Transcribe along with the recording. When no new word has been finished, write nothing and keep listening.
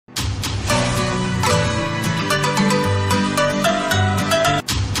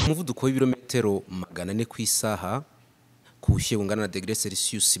umuvuduko w'ibirometero 400 ku isaha ku bushyuhe bungana na degre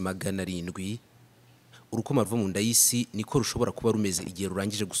Celsius 700. Urukoma ruva mu nda y'isi niko rushobora kuba rumeze igihe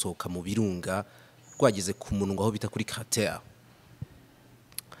rurangije gusohoka mu birunga rwageze ku munwa aho bita kuri crater.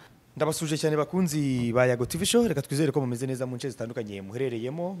 Ndabasuje cyane bakunzi ba Yago TV show, reka twizere ko mumeze neza mu nce zitandukanye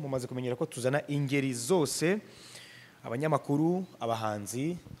muherereyemo. Mumaze kumenyera ko tuzana ingeri zose, abanyamakuru,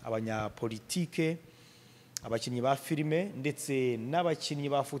 abahanzi, abanyapolitike, abakinnyi ba filime ndetse n'abakinnyi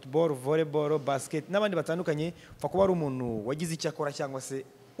ba football, volleyball, basket n'abandi batandukanye. Fa kuba ari umuntu wagize icyo akora cyangwa se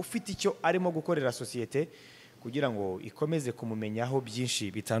ufite icyo arimo gukorera societe kugira ngo ikomeze kumumenyaho byinshi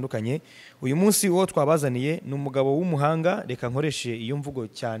bitandukanye. Uyu munsi uwo twabazaniye ni umugabo w'umuhanga, reka nkoreshe iyo mvugo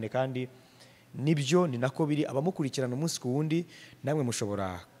cyane kandi nibyo ni nako biri. Abamukurikirana umunsi ku wundi namwe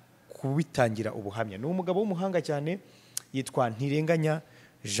mushobora kubitangira ubuhamya. Ni umugabo w'umuhanga cyane, yitwa Ntirenganya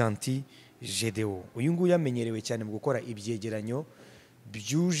Gentil Gedeon. Uyu nguyu yamenyerewe cyane mu gukora ibyegeranyo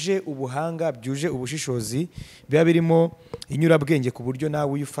byuje ubuhanga, byuje ubushishozi, biba birimo inyurabwenge ku buryo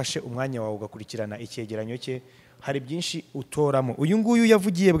nawe uyufashe umwanya wawe ugakurikirana icyegeranyo cye hari byinshi utoramo. Uyu nguyu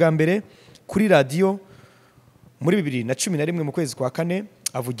yavugiye bwa mbere kuri radio muri 2011 mu kwezi kwa kane,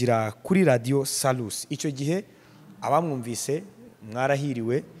 avugira kuri radio Salus. Icyo gihe abamwumvise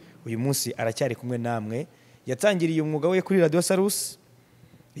mwarahiriwe, uyu munsi aracyari kumwe namwe. Yatangiriye umwuga we kuri radio Salus,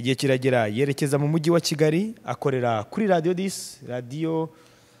 igihe kiragera yerekeza mu mujyi wa Kigali, akorera kuri radio 10, radio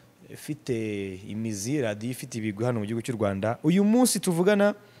ifite imizi, radio ifite ibigwi hano mu gihugu cy'u Rwanda. Uyu munsi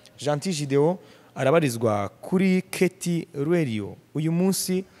tuvugana Gentil Gedeon arabarizwa kuri Keti Radio. Uyu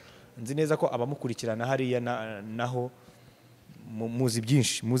munsi nzi neza ko abamukurikirana hariya naho muzi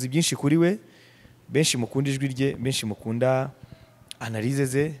byinshi kuri we, benshi mukunda ijwi rye, benshi mukunda analyse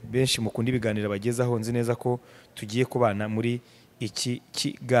ze, benshi mukunda ibiganiro bagezaho. Nzi neza ko tugiye kubana muri iki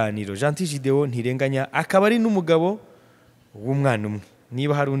kiganiro. Gentil Gedeon Ntirenganya akaba ari n'umugabo w'umwana umwe.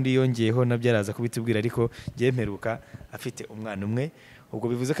 Niba hari undi yongeyeho nabyaraza kubitubwira, ariko ngiye mperuka afite umwana umwe. Ubwo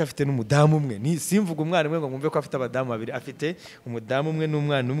bivuze ko afite n'umudamu umwe. Ni simvuga umwana umwe ngo mwumve ko afite abadamu babiri, afite umudamu umwe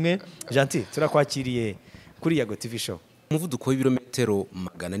n'umwana umwe. Gentil, turakwakiriye kuri Yago TV show. Umuvuduko w'ibirometero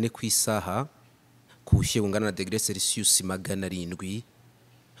 400 ku isaha ku bushyuhe bungana na degre Celsius 700.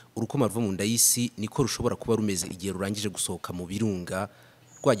 Urukoma ruva mu nda y'isi niko rushobora kuba rumeze igihe rurangije gusohoka mu birunga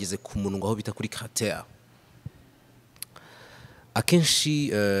rwageze ku munwa aho bita kuri crater.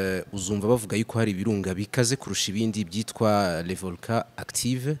 Akenshi uzumva bavuga yuko hari ibirunga bikaze kurusha ibindi byitwa les volcans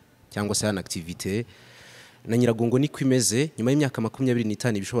active cyangwa se inactivité. Na Nyiragongo niko imeze. Nyuma y'imyaka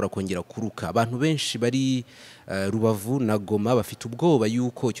 25 bishobora kongera kuruka. Abantu benshi bari Rubavu na Goma bafite ubwoba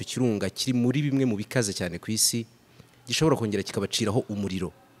yuko icyo kirunga kiri muri bimwe mu bikaze cyane ku isi gishobora kongera kikabaciraho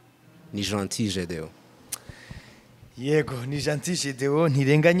umuriro. Ni Gentil Gedeon. Yego, ni Gentil Gedeon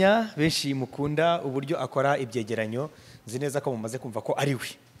Ntirenganya, benshi mukunda uburyo akora ibyegeranyo. Nzi neza ko mumaze kumva ko ari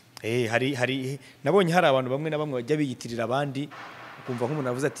we. Hari nabonye hari abantu bamwe na bamwe bajya biyitirira abandi, kumva nk'umuntu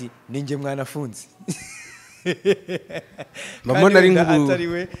avuze ati ninjye mwanafunzi. Mama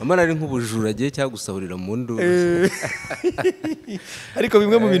nari nk'ubujura giye cyangwa gusahurira mu ndu. Ariko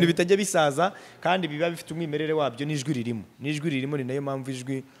bimwe mu bintu bitajya bisaza kandi biba bifite umwimerere wabyo n'ijwi ririmo. N'ijwi ririmo ni nayo mpamvu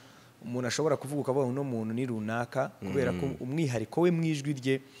ijwi umuntu ashobora kuvuga ukavuga uno muntu ni runaka, kubera ko umwihariko we mu ijwi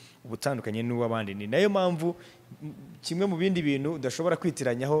rye ubutandukanye n'uw'abandi. Ni nayo mpamvu kimwe mu bindi bintu udashobora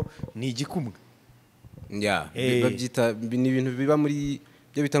kwitiranyaho ni igikumwe. Babyita ni ibintu biba muri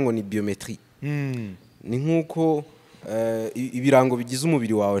byo bita ngo ni biometrie. Ni nkuko ibirango bigize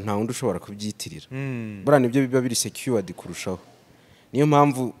umubiri wawe nta wundi ushobora kubyitirira. Bura nibyo biba biri secured kurushaho. Niyo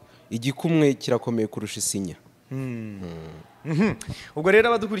mpamvu igikumwe kirakomeye kurusha isinya. Ubwo rero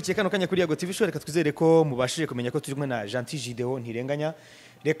abadukurikiye kano kanya kuri Yago TV show, reka twizere ko mubashije kumenya ko turi kumwe na Gentil Gedeon Ntirenganya.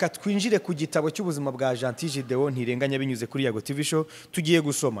 Reka twinjire ku gitabo cy'ubuzima bwa Gentil Gedeon Ntirenganya binyuze kuri Yago TV show. Tugiye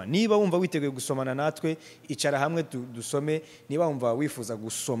gusoma. Niba wumva witeguye gusomana natwe, icara hamwe dusome. Niba wumva wifuza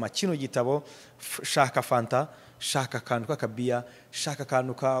gusoma kino gitabo, shaka fanta, shaka akantu k'akabiya, shaka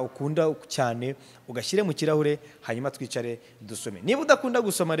akantu ukunda cyane, ugashyire mu kirahure, hanyuma twicare dusome. Niba udakunda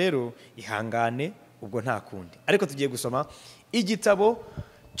gusoma rero ihangane, ubwo nta kundi. Ariko tugiye gusoma igitabo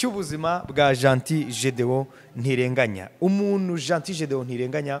cy'ubuzima bwa Gentil Gedeon Ntirenganya. Umuntu Gentil Gedeon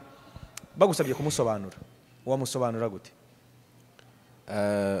Ntirenganya bagusabye kumusobanura, wamusobanura gute?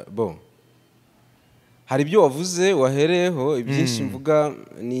 Hari ibyo wavuze wahereyeho, ibyinshi mvuga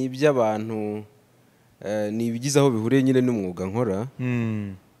ni iby'abantu, ni ibigize aho bihuriye nyine n'umwuga nkora.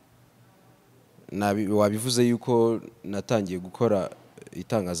 Wabivuze yuko natangiye gukora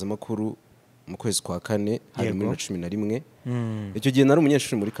itangazamakuru mu kwezi kwa kane hari muri 2011. Icyo gihe nari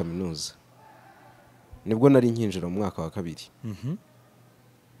umunyeshuri muri kaminuza, nibwo nari nkinjira mu mwaka wa kabiri.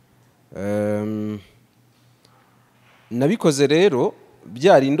 Nabikoze rero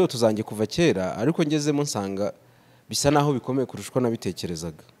byari indoto zanjye kuva kera ariko ngezemo nsanga bisa naho bikomeye kurusha uko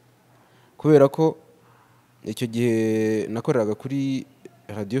nabitekerezaga kubera ko icyo gihe nakoreraga kuri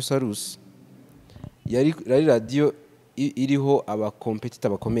Radio Salus yari radio iriho abakompetita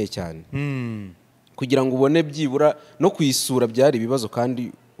bakomeye cyane kugira ngo ubone byibura no kuyisura byari ibibazo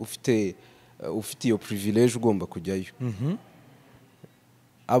kandi ufite iyo privilege ugomba kujyayo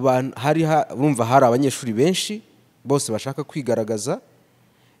abantu urumva hari abanyeshuri benshi bose bashaka kwigaragaza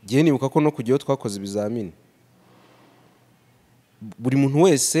gihe nibuka ko no kujyayo twakoze ibizamini buri muntu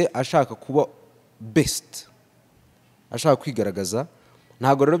wese ashaka kuba best ashaka kwigaragaza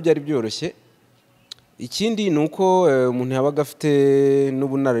ntabwo rero byari byoroshye ikindi ni uko umuntu yabaga afite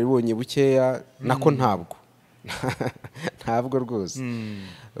n'ubunararibonye bukeya nako ntabwo rwose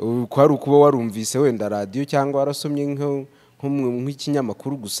kwari ukuba warumvise wenda radio cyangwa warasomye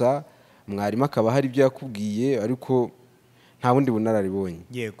nk'ikinyamakuru gusa mwarimu akaba hari ibyo yakubwiye ariko nta bundi bunararibonye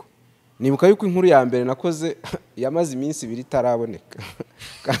yego nibuka yuko inkuru ya mbere nakoze yamaze iminsi 2 itaraboneka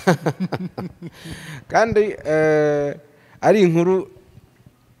kandi ari inkuru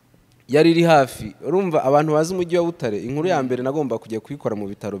yari iri hafi urumva abantu bazi umujyi wa Butare inkuru ya mbere nagomba kujya kuyikora mu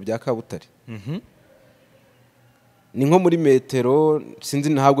bitaro bya Kabutare ni nko muri metero sinzi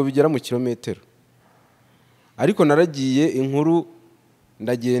ntabwo bigera mu kilometero ariko naragiye inkuru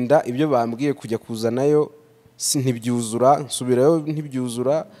ndagenda ibyo bambwiye kujya kuzanayo ntibyuzura nsubirayo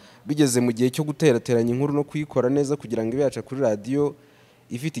ntibyuzura bigeze mu gihe cyo guterateranya inkuru no kuyikora neza kugira ngo ibe kuri radio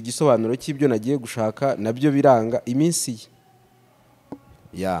ifite igisobanuro cy'ibyo nagiye gushaka nabyo biranga iminsi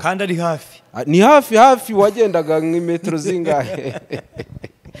ya kandi ari hafi ni hafi wagendaga nk'imetero zingahe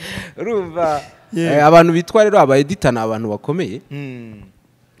urumva abantu bitwa rero aba editor abantu bakomeye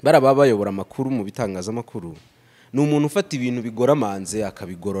baraba bayobora amakuru mu bitangazamakuru ni umuntu ufata ibintu bigora manze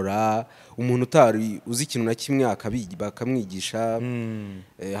akabigorora umuntu utari uzi ikintu na kimwe bakamwigisha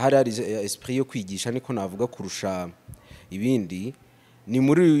hari esprit yo kwigisha niko navuga kurusha ibindi ni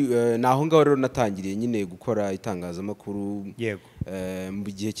muri naho ngaho rero natangiriye nyine gukora itangazamakuru yego mu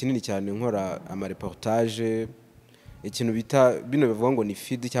gihe kinini cyane nkora ama reportage ikintu bita bino bivuga ngo ni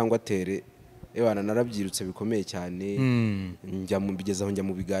feed cyangwa tere ebana narabyirutse bikomeye cyane njya mu bigezaho njya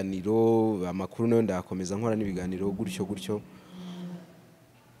mu biganiro amakuru nayo ndakomeza nkora n'ibiganiro gutyo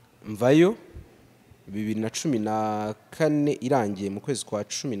mvayo 2014 irangiye mu kwezi kwa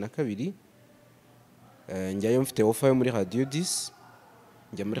 12 njyayo mfite offer yo muri Radio 10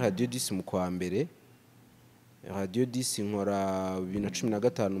 njya muri Radio 10 mu kwa mbere Radio 10 nkora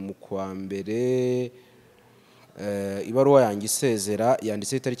 2015 mu kwa mbere ibaruwa yanjye isezera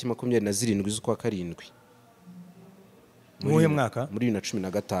yanditse itariki 27 z'ukwa karindwi muhe mwaka muri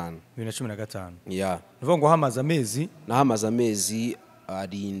 2015 ya nuvuga ngo hamaze amezi nahamaze amezi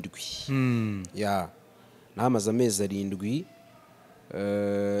 7 ya nahamaze amezi 7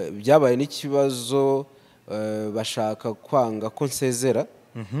 byabaye n'ikibazo bashaka kwanga ko nsezera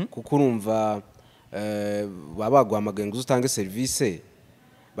kuko urumva baba baguhamagaye ngo utange service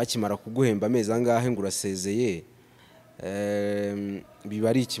bakimara kuguhemba amezi angahe ngo urasezeye biba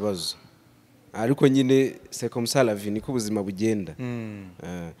ari ikibazo ariko nyine c'est comme ça la vie niko ubuzima bugenda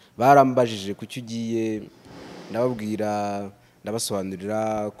barambajije kuki ugiye ndababwira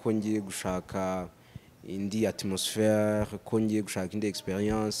ndabasobanurira ko ngiye gushaka indi atmosphere ko ngiye gushaka indi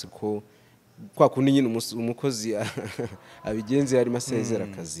experience ko kwa kundi nyine umukozi abigenze yari masezera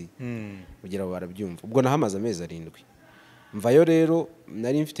akazi kugira ngo barabyumva ubwo nahamaze amezi 7 mvayo rero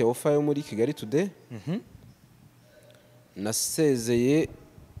nari mfite offer yo muri Kigali Today nasezeye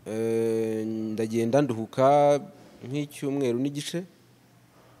ndagenda nduhuka nk'icyumweru n'igice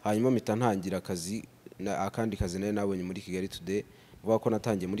hanyuma mpita ntangira akazi akandi kazi nayo nabonye muri Kigali Today vuga ko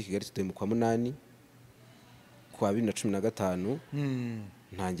natangiye muri Kigali Today mu kwa 8 kwa 2015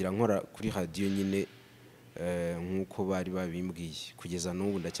 ntangira nkora kuri radio nyine nkuko bari babimbwiye kugeza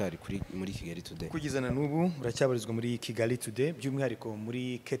n'ubu ndacyari muri Kigali Today kugeza na n'ubu uracyabarizwa muri Kigali Today by'umwihariko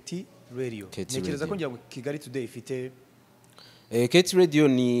muri Keti Radio nekereza ko njya Kigali Today ifite Keti Radio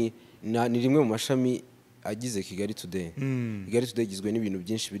ni rimwe mu mashami agize Kigali Today Kigali Today igizwe n'ibintu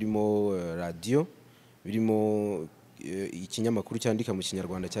byinshi birimo radio birimo ikinyamakuru cyandika mu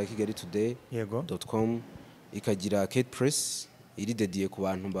kinyarwanda cya Kigali Today.com ikagira Kate Press iri dediye ku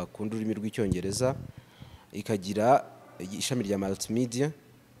bantu bakunda ururimi rw'icyongereza ikagira ishami rya multimedia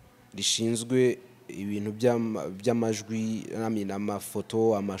rishinzwe ibintu by'amajwi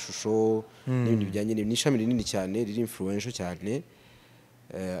n'amafoto amashusho n'ibindi bijyanye n'ishami rinini cyane riri influential cyane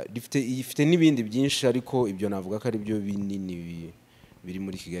ifite n'ibindi byinshi ariko ibyo navuga ko ari byo binini biri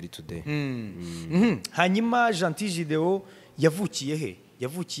muri Kigali Today. Hanyuma Gentil Gedeon yavukiye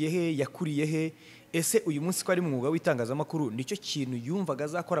he yakuriye he ese uyu munsi ko ari mu mwuga w'itangazamakuru nicyo kintu yumvaga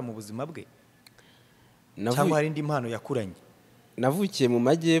azakora mu buzima bwe cyangwa hari indi mpano yakuranye? Navukiye mu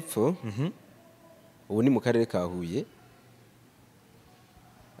majyepfo, ubu ni mu karere ka Huye,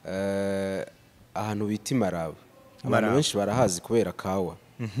 ahantu bita Maraba. Abantu benshi barahazi kubera kawa.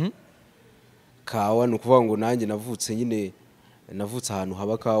 Kawa ni ukuvuga ngo nanjye navutse ahantu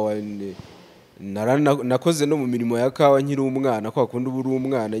haba kawa. Nakoze no mu mirimo ya kawa nkiri umwana, kwa kundi uba uri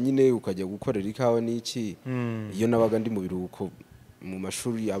umwana nyine ukajya gukorera ikawa n'iki. Iyo nabaga ndi mu biruhuko mu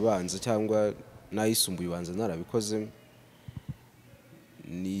mashuri abanza cyangwa n'ayisumbuye ubanza narabikoze.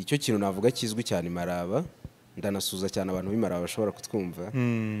 Ni cyo kintu navuga kizwi cyane Maraba. Ndanasuza cyane abantu b'Imaraba bashobora kutwumva.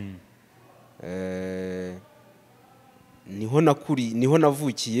 Niho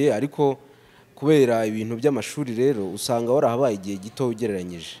navukiye, ariko kubera ibintu by'amashuri rero usanga warahabaye igihe gito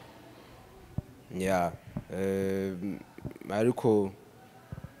ugereranyije. Ariko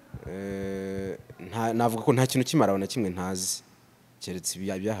navuga ko nta kintu cy'Imaraba na kimwe ntazi, keretse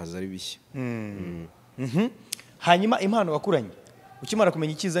ibyahaza ari bishya. Hanyuma impano wakuranye ukimara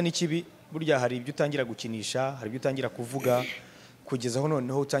kumenya icyiza n'ikibi, burya hari ibyo utangira gukinisha, hari ibyo utangira kuvuga, kugeza aho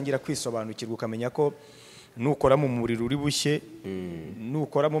noneho utangira kwisobanukirwa ukamenya ko nukora mu muriro uri bushye,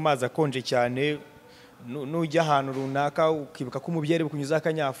 nukora mu mazi akonje cyane, nujya ahantu runaka ukibuka ko umubyere bukunyuza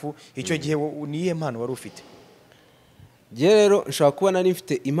akanyafu. Icyo gihe niye mpano wari ufite? Je rero nshaka kuba nari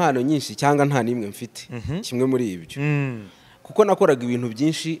mfite impano nyinshi cyangwa nta nimwe mfite, kimwe muri ibyo. Kuko nakoraga ibintu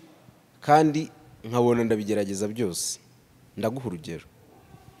byinshi kandi nkabona ndabigerageza byose. Ndaguha urugero,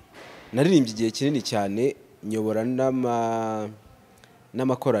 naririmbye igihe kinini cyane, nyobora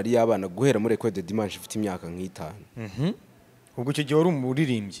n'amakorari y'abana guhera muri Ecole de Dimanche mfite imyaka nk'itanu. Ubwo icyo gihe wari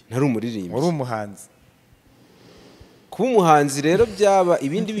umuririmbyi? Nari umuririmbyi. Wari umuhanzi? Kuba umuhanzi rero byaba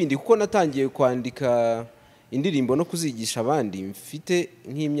ibindi kuko natangiye kwandika indirimbo no kuzigisha abandi mfite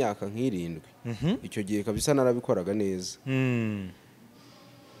nk'imyaka nk'irindwi. Icyo gihe kabisa narabikoraga neza.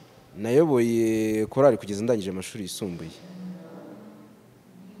 Nayoboye korali kugeza ndangije amashuri yisumbuye.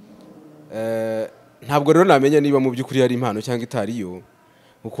 Ntabwo rero namenya niba mu by'ukuri hari impano cyangwa itariyo,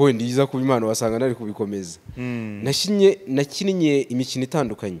 kuko wenda iza kuba impano wasanga nari kubikomeza. Nakinnye imikino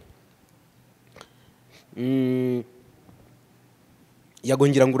itandukanye.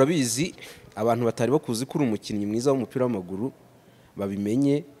 Yagongera ngo urabizi, abantu batari bakuzi ko uri umukinnyi mwiza w'umupira w'amaguru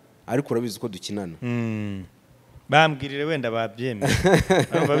babimenye, ariko urabizi ko dukinana. Bambwirire wenda babyemeye,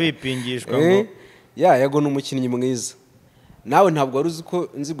 baba bipingishwa ngo yago n'umukinnyi mwiza. Nawe ntabwo wari uzi ko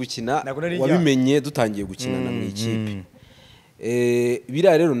nzi gukina, wabimenye dutangiye gukinana mu ikipe.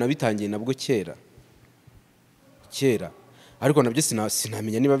 Biriya rero nabitangiye nabwo kera, ariko nabyo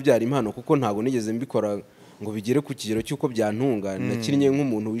sinamenya niba byari impano, kuko ntabwo nigeze mbikora ngo bigere ku kigero cy'uko byantunga. Nakinnye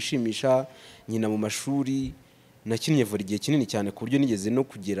nk'umuntu wishimisha nyina mu mashuri. Nakinnye volley igihe kinini cyane ku buryo nigeze no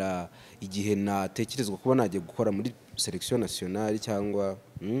kugera igihe natekerezwa kuba najya gukora muri selection nationale cyangwa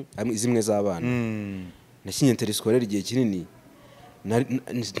zimwe z'abana. Nakinnye interscolaire igihe kinini.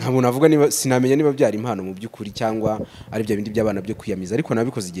 Ntabwo navuga niba sinamenya niba byari impano mu by'ukuri cyangwa ari bya bindi by'abana byo kwiyamiza, ariko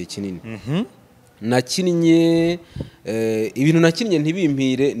nabikoze igihe kinini. Nakinnye ibintu nakinnye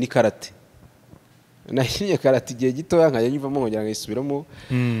ntibimpire ni karate. Nakinnye karate igihe gitoya nkajya nyivamo nkongera nkayisubiramo.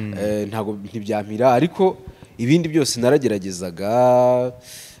 Ntabwo ntibyampira, ariko ibindi byose narageragezaga.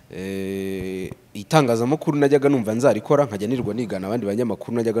 Itangazamakuru najyaga numva nzarikora, nkajya nirwa nigana abandi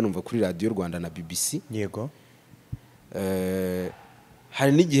banyamakuru najyaga numva kuri Radio Rwanda na BBC. Yego.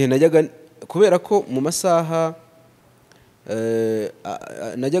 Hari n'igihe najyaga, kubera ko mu masaha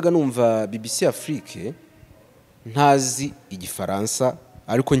najyaga numva BBC Afrique ntazi igifaransa,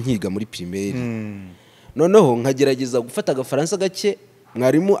 ariko nkiga muri primaire. Noneho nkagerageza gufata agafaransa gake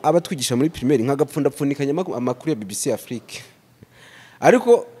mwarimu abatwigisha muri primaire nkagapfundapfunikanya amakuru ya BBC Afrique.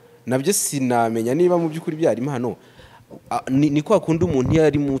 Ariko nabyo sinamenya niba mu by'ukuri byari impano. Ni kwa kundi umuntu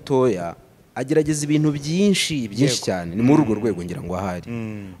yari mutoya agerageza ibintu byinshi cyane. Ni muri urwo rwego ngira ngo ahari.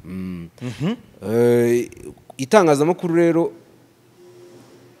 Itangazamakuru rero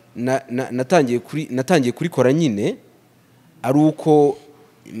natangiye kurikora nyine ari uko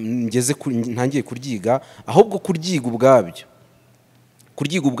ntangiye kuryiga, ahubwo kuryiga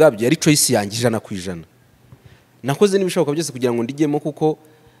ubwabyo yari choice yanjye 100%. Nakoze n'ibishoboka byose kugira ngo ndigemo, kuko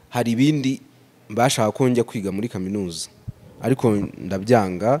hari ibindi mbashaka ko njya kwiga muri kaminuza, ariko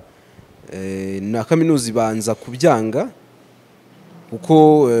ndabyanga. Na kaminuza ibanza kubyanga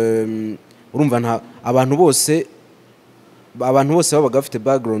kuko urumva abantu bose babaga bafite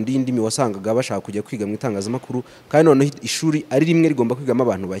background y'indimi, wasangaga bashaka kujya kwiga mu itangazamakuru, kandi noneho ishuri ari rimwe rigomba kwigamo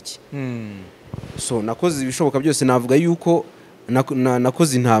abantu bake. So nakoze ibishoboka byose, navuga yuko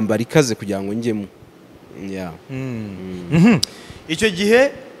nakoze intambara ikaze kugira ngo njyemo. Icyo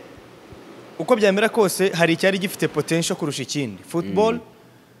gihe uko byamera kose hari icyari gifite potential kurusha ikindi. Football,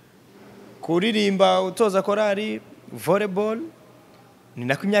 kuririmba utoza korari, volleyball, ni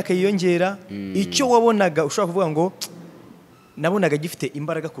nako imyaka yiyongera. Icyo wabonaga ushobora kuvuga ngo nabonaga gifite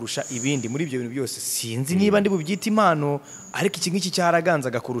imbaraga kurusha ibindi muri ibyo bintu byose, sinzi niba ndi bubyita impano, ariko iki ngiki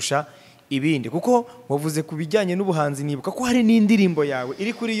cyaraganzaga kurusha ibindi, kuko wavuze ku bijyanye n'ubuhanzi. Nibuka ko hari n'indirimbo yawe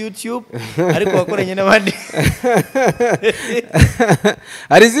iri kuri YouTube ariko wakoranye n'abandi.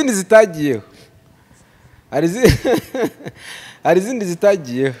 hari izindi zitagiyeho, hari izindi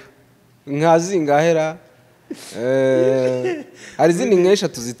zitagiyeho nkazingahera, hari izindi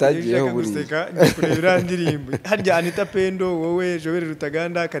nk'eshatu zitagiyeho buri kureba indirimbo. Harya Anita Pendo, wowe Joel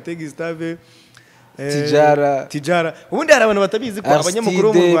Rutaganda, Kategi Stave, Tijara. Ubundi hari abantu batabizi ko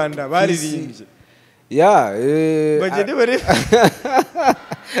abanyamakuru bo mu Rwanda baririmbye. Bagende bare.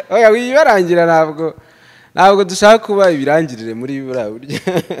 Oya wibarangira, ntabwo dushaka kuba ibirangirire muri buriya buryo.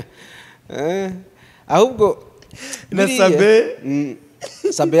 Ahubwo na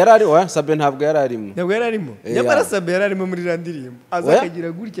Sabe yarari, Sabe ntabwo yararimo. Nyamara Sabe yararimo muri randirimbo.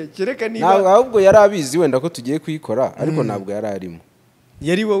 Azakagira gutya kereka niba. Ahubwo yarabizi wenda ko tugiye kuyikora, ariko ntabwo yararimo.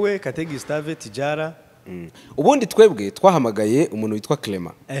 Yari wowe, Kategi Stave, Tijara. Ubundi twebwe twahamagaye umuntu witwa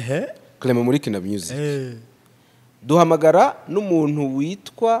Clement. Clement muri Kina Music. Duhamagara n'umuntu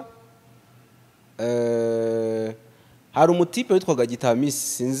witwa hari umutipe witwaga Gitamisi,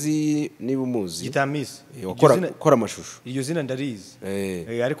 sinzi niba umuzi. Gitamisi ukora amashusho. Iryo zina ndarizi.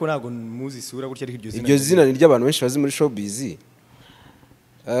 Ariko ntago muzi isura gutya, ariko iryo zina ni ry'abantu benshi bazi muri showbiz.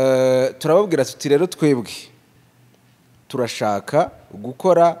 Turababwira tuti rero twebwe turashaka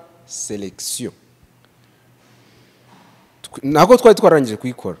gukora selection. Nako twari twarangije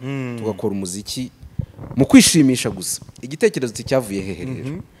kuyikora, tugakora umuziki mu kwishimisha gusa. Igitekerezo cyavuye hehe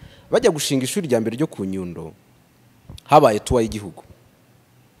rero? Bajya gushinga ishuri rya mbere ryo ku Nyundo, habaye tuwa y'igihugu.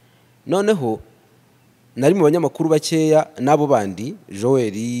 Noneho nari mu banyamakuru bakeya n'abo bandi,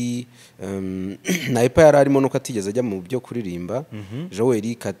 Joel na Epa yararimo nuko atigeze ajya mu byo kuririmba.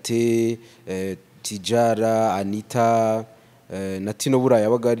 Joel, Kate, Tijara, Anita na Tino buraya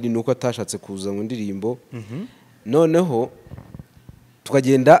yabaga ari nuko atashatse kuza mu ndirimbo. Noneho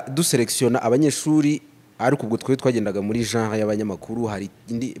tukagenda duselektiona abanyeshuri, ariko ubwo twe twagendaga muri genre y'abanyamakuru. Hari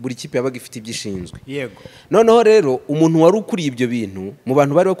buri kipe yabaga ifite ibyishinzwe. Yego. Noneho rero umuntu wari ukuri ibyo bintu, mu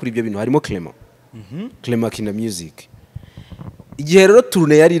bantu bari bakuri ibyo bintu harimo Clement. Clement Kina Music. Igihe rero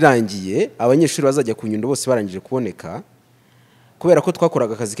tourne yari irangiye, abanyeshuri bazajya ku Nyundo bose barangije kuboneka, kubera ko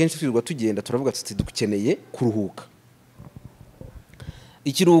twakoraga akazi kenshi twirwa tugenda, turavuga tuti dukeneye kuruhuka.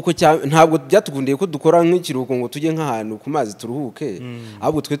 Ikiruhuko ntabwo byatugundiye ko dukora nk'ikiruhuko ngo tujye nk'ahantu ku mazi turuhuke,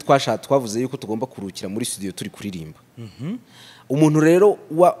 ahubwo twe twavuze yuko tugomba kurukira muri studio turi kuririmba. Umuntu rero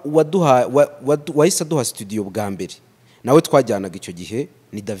wahise aduha studio bwa mbere, nawe twajyanaga icyo gihe,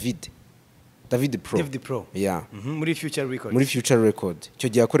 ni David Pro. Muri Future Record. Icyo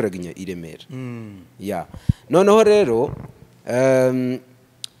gihe yakoreraga i Remera. Noneho rero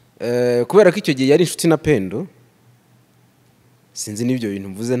kubera ko icyo gihe yari inshuti na Pendo, sinzi n'ibyo bintu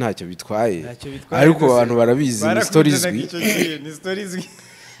mvuze ntacyo bitwaye, ariko abantu barabizi, ni stories zwi.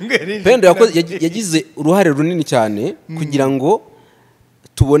 Pendo yagize uruhare runini cyane kugira ngo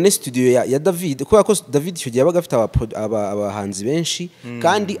tubone studio ya David, kubera ko David icyo gihe yabaga afite abahanzi benshi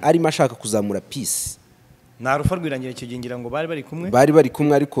kandi arimo ashaka kuzamura peace. Na Arufa rwirangira icyo gihe ngira ngo bari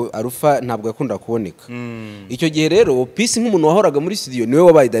kumwe, ariko Arufa ntabwo yakunda kuboneka. Icyo gihe rero peace nk'umuntu wahoraga muri studio niwe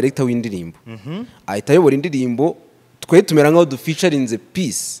wabaye director w'indirimbo. Ahita ayobora indirimbo, twe tumera nkaho dufeaturinze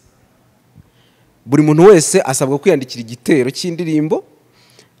peace. Buri muntu wese asabwa kwiyandikira igitero cy'indirimbo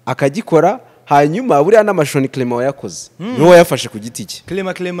akagikora, hanyuma buriya n'amashoni Clement wayakoze niwe wayafashe ku giti cye.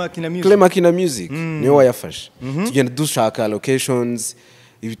 Clement Kina Music niwe wayafashe. Tugenda dushaka locations,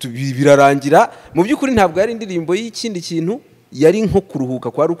 birarangira. Mu by'ukuri ntabwo yari indirimbo y'ikindi kintu, yari nko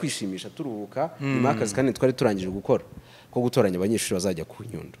kuruhuka, kwari ukwishimisha turuhuka nyuma y'akazi kandi twari turangije gukora ko gutoranya abanyeshuri bazajya ku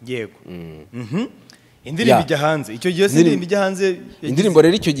Nyundo. Yego. Indirimbo ijya hanze. Icyo gihe indirimbo ijya hanze. Indirimbo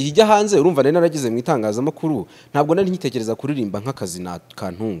rero icyo gihe ijya hanze, urumva nari naragize mu itangazamakuru, ntabwo nari nkitekereza kuririmba nk'akazi na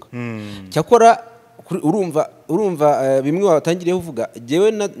kantunga. Cyakora urumva bimwe watangiriye uvuga, jewe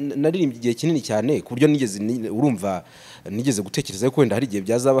naririmbye igihe kinini cyane ku buryo nigeze gutekereza ko wenda hari igihe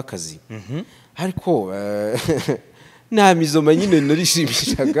byazaba akazi. Ariko nta mizoma nyine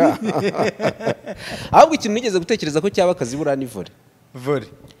narishimishaga. Ahubwo ikintu nigeze gutekereza ko cyaba akazi buriya ni volley.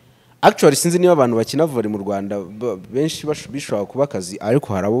 Actually sinzi niba abantu bakina volley mu Rwanda benshi bishobora kuba akazi,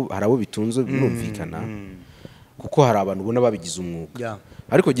 ariko harabo bitunze birumvikana, kuko hari abantu ubona babigize umwuga.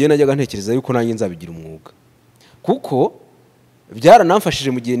 Ariko gihe najyaga ntekereza yuko nanjye nzabigira umwuga, kuko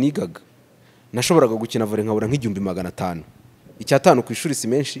byaranamfashije mu gihe nigaga. Nashoboraga gukina volley nkabura nk'igihumbi 500 icyatanu ku ishuri si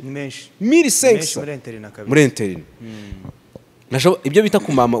menshi ni menshi 1500 muri interine ibyo bita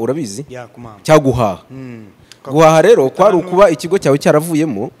kumama urabizi ya kumama cyangwa guhaha guhaha rero kwari ukuba ikigo cyawe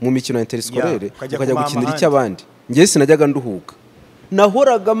cyaravuyemo mu mikino ya interscolaire ukajya gukinira icy'abandi ngiye sinajyaga nduhuka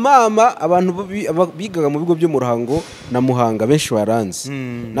nahoraga mama abantu bigaga mu bigo byo mu Ruhango na Muhanga benshi baranzi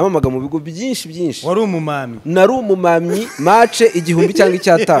namamaga mu bigo byinshi wari umumami nari umumami match igihumbi cyangwa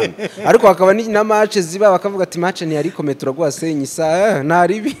icyatanu ariko hakaba na match ziba bakavuga ati match ni ariko metro rwasenyi sa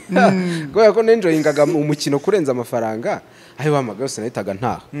naribi goya ko nenjoyingaga umukino kurenza amafaranga ayo wamaga yose nahitaga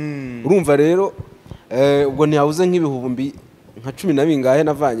ntaha urumva rero ubwo ntiyabuze nk'ibihumbi nka 10 na bingahe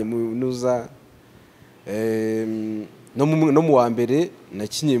navanye mu nuza no mu wa mbere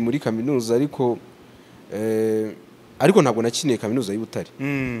nakinye muri kaminuza ariko ntabwo nakiniye kaminuza y'Ubutare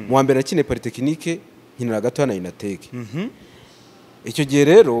mu wa mbere nakiniye Polytechnique nkinira gato na Inateke icyo gihe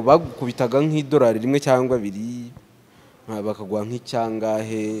rero bagukubitaga nk'idolari rimwe cyangwa abiri bakagwa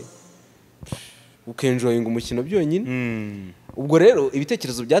nk'icyangahe ukenjoyinga umukino byonyine ubwo rero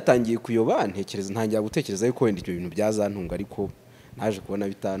ibitekerezo byatangiye kuyoba ntangira gutekereza yuko wenda ibyo bintu byazantunga ariko naje kubona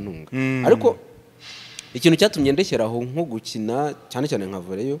bitantunga ariko ikintu cyatumye ndekeraho nko gukina cyane nka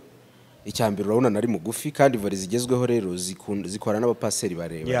volley icyambere urabona nari mugufi kandi volley zigezweho rero zikora n'abapaseri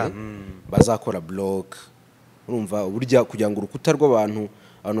bareba bazakora block urumva burya kugira ngo urukuta rw'abantu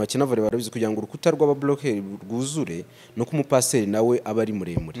bakina volley barabizi kugira ngo urukuta rw'abablocker rwuzure no kumupaseri nawe aba ari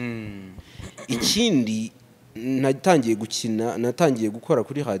muremure ikindi natangiye gukora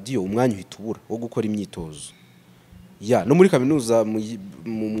kuri radio umwanya uhitubura wo gukora imyitozo no muri kaminuza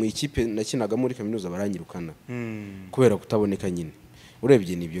mu ikipe nakinaga muri kaminuza baranyirukana kubera kutaboneka nyine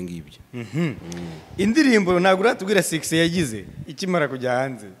urebye nibyo ngibyo indirimbo ntabwo uratubwira 6 yagize ikimara kujya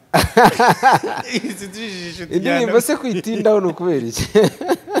hanze indirimbo se kwitindaho no kubera iki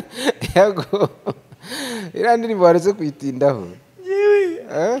yago irandirimbo waretse kwitindaho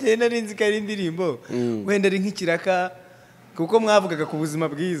yewe nari nzi ko ari indirimbo wenda ari nk'ikiraka kuko mwavugaga ku buzima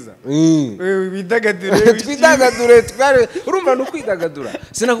bwiza twidagadure urumva no kwidagadura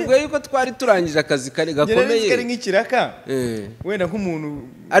sinakubwiye yuko twari turangije akazi gakomeye ari nk'ikiraka wenda nk'umuntu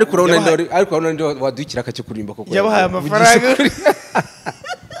ariko urabona ndi waduha ikiraka cyo kuririmba koko yabahaye amafaranga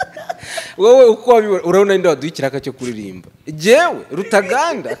wowe uko urabona ndi waduha ikiraka cyo kuririmba jewe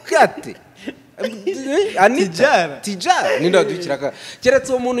Rutaganda kate tijara ninde wadukiraka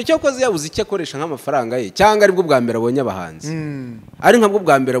keretse umuntu cyo koze yabuze icyo akoresha nk'amafaranga ye cyangwa aribwo bwa mbere abonye abahanzi ari nkabwo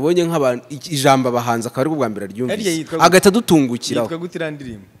bwa mbere abonye nk'abantu ijambo abahanzi akaba aribwo bwa mbere aryumvise agata dutungukiraho yitwa gutira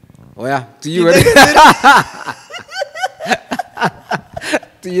ndirimbo oya tuyibare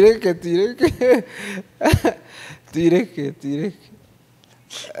tuyireke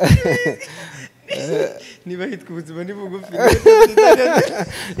niba hitwa ubuzima ni bugufi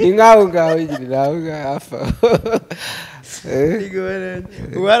ni ngaho yigirira hafa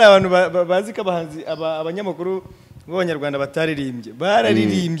hari abantu bazi ko abahanzi abanyamakuru b'abanyarwanda bataririmbye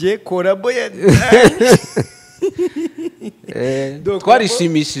bararirimbye korabo ya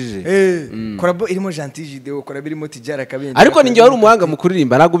twarishimishije korabo irimo Gentil Gedeon korabo irimo Tijara Kabende ariko ninjye wari umuhanga mu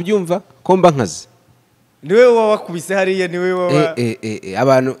kuririmba ntabwo byumva ko mba nkazi niwe wakubise hariya niwe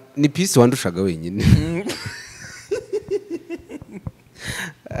abantu ni peace wandushaga wenyine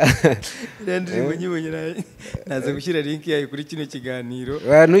ndirimbo nyibonye naza gushyira link yayo kuri kino kiganiro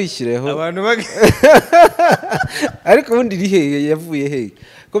abantu yishyireho abantu ariko ubundi iri hehe yavuye hehe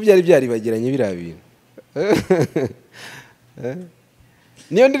ko byari byaribagiranye biriya bintu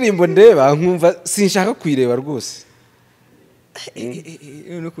niyo ndirimbo ndeba nkumva sinshaka kuyireba rwose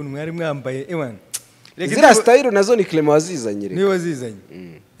n'ukuntu mwari mwambaye zira style nazo ni Clement wazizanye reka niwe wazizanye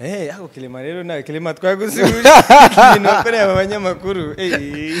aho Clement rero nawe Clement twagusubije ibintu bakoreye abanyamakuru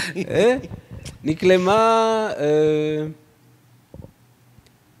ni Clement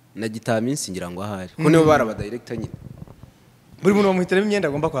na gitaminsi ngira ngo ahari ko nibo baraba director nyine buri muntu bamuhitiramo imyenda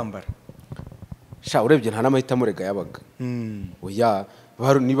agomba kwambara sha urebye nta n'amahitamo rega yabaga oya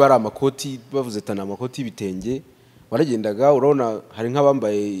niba ari amakoti bavuze tana amakoti y'ibitenge waragendaga urabona hari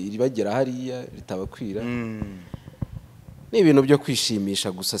nk'abambaye iribagera hariya ritabakwira ni ibintu byo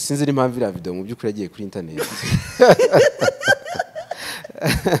kwishimisha gusa sinzi n'impamvu iriya video mu by'ukuri yagiye kuri internet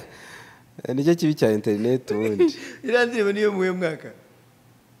nicyo kibi cya internet ubundi iriya ndirimbo niyo muhe mwaka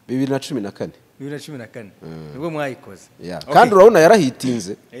 2014 nibwo mwayikoze kandi urabona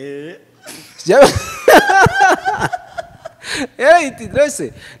yarahitinze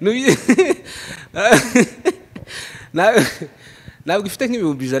yarahitinze ntabwo ifite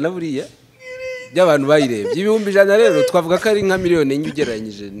nk'ibihumbi 100 buriya by'abantu bayirebye ibihumbi 100 rero twavuga ko ari nka miliyoni enye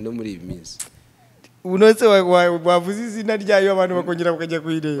ugereranyije no muri iyi minsi ubu nose wavuze izina ryayo abantu bakongera bakajya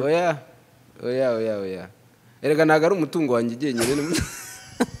kuyireba oya erega naga ari umutungo wanjye genyine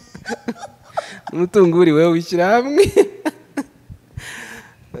umutungo uri wewe wishyira hamwe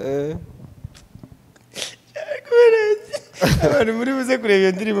abantu muri buze kureba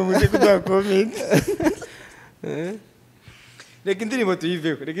iyo ndirimbo muze kuduha comment reka indirimbo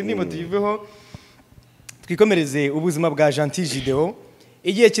tuyiveho twikomereze ubuzima bwa Gentil Gedeon.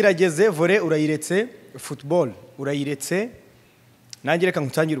 Igihe kirageze, volley urayiretse, football urayiretse, nanjye reka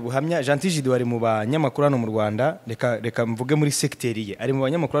nkutangire ubuhamya. Gentil Gedeon ari mu banyamakuru hano mu Rwanda, reka mvuge muri secteri ye, ari mu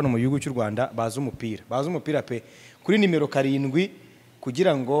banyamakuru hano mu gihugu cy'u Rwanda bazi umupira pe kuri nimero 7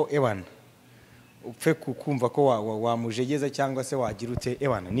 kugira ngo ewana upfe kukumva ko wamujegeza cyangwa se wagira ute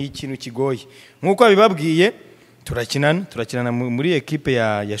ewana ni ikintu kigoye. Nkuko abibabwiye turakinana muri equipe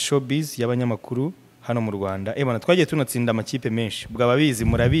ya showbiz y'abanyamakuru hano mu Rwanda. Ewana twagiye tunatsinda amakipe menshi. Ubwo ababizi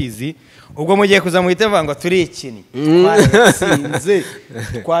murabizi. Ubwo mugiye kuzamuhita vanga turi ikini.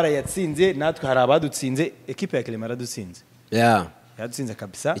 Twarayatsinze natwe hari abadutsinze. Equipe ya Clement yaradutsinze. Yaradutsinze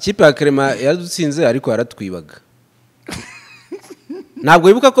kabisa. Ikipe ya Clement yaradutsinze ariko yaratwibaga. Ntabwo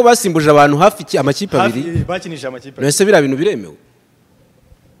wibuka ko basimbuje abantu hafi amakipe abiri. Bakinisha amakipe. Nese bira bintu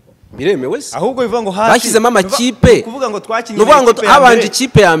biremewe se ahubwo bivuga ngo hafi bashyizemo amakipe kuvuga ngo twakinnye nuvuga ngo habanje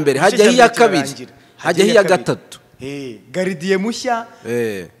ikipe ya mbere hajya hiya kabiri hajya hiya gatatu Gardien mushya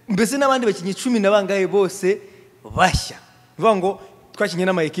mbese n'abandi bakinnyi 10 nabangaye bose bashya bivuga ngo twakinnye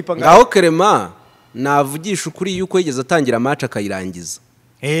n'ama equipe ngaho Clement navugisha ukuri yuko yigeze atangira match akayirangiza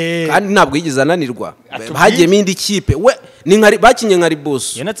kandi ntabwo yigeze ananirwa hagiyemo indi kipe we ni nkari bakinye nkari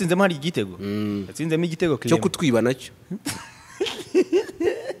boss yanatsinzemo hari igitego yatsinzemo igitego cyo kutwiba nacyo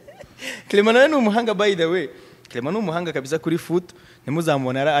Clement nawe ni umuhanga by the way. Clement ni umuhanga kabisa kuri foot.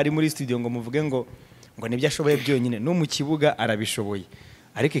 Ntimuzamubona ari muri studio ngo muvuge ngo nibyo ashoboye byonyine. No mu kibuga arabishoboye.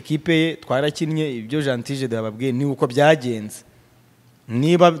 Ariko equipe ye twarakinnye ibyo Gentil Gedeon yababwiye ni uko byagenze.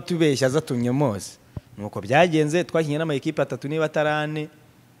 Niba tubeshya zatumye mose. Nuko byagenze twakinnye n'ama equipe 3 niba tarane.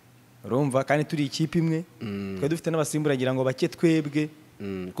 Urumva kandi turi ikipe imwe. Twa dufite n'abasimburagira ngo bake twebwe.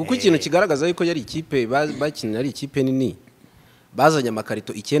 Kuko ikintu kigaragaza yuko yari ikipe bakinnye ari ikipe nini. Bazanye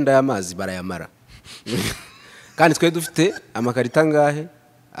amakarito 9 y'amazi barayamara kandi twe dufite amakarita ngahe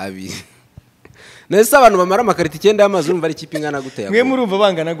abiri nese abantu bamara amakarito 9 y'amazi urumva ari ikipe ingana gute mwe murumva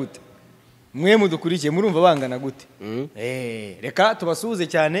bangana gute mwe mudukurikiye murumva bangana gute reka tubasuhuze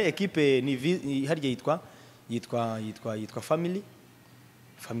cyane equipe ni harya yitwa family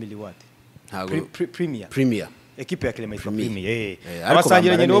what premier equipe ya Clement premier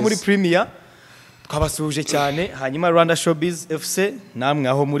abasangiranye no muri premier twabasuhuje cyane. Hanyuma Rwanda Showbiz FC namwe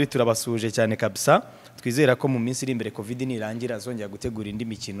aho muri turabasuhuje cyane kabisa. Twizera ko mu minsi iri imbere covid nirangira azongera gutegura indi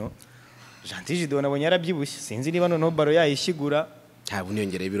mikino. Gentil Gedeon nabonye yarabyibushye sinzi niba noneho baro yayishigura cyabo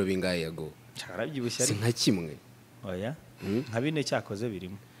niyongera ibiro bingaye yago yarabyibushye ari nka kimwe oya nka bine cyakoze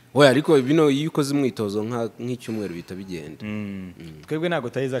birimo oya ariko bino yikoze umwitozo nk'icyumweru bita bigenda twebwe nago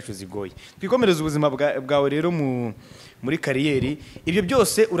taye zacu zigoye. Twikomereza ubuzima bwawe rero muri kariyeri ibyo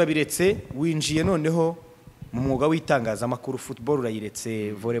byose urabiretse winjiye noneho mu mwuga w'itangazamakuru. Football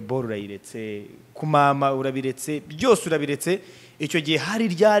urayiretse, volleyball urayiretse, kumama urabiretse, byose urabiretse. Icyo gihe hari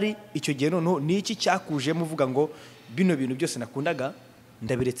ryari icyo gihe noneho niki cyakuje muvuga ngo bino bintu byose nakundaga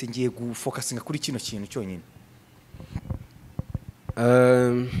ndabiretse ngiye gufocusinga kuri kino kintu cyonyine?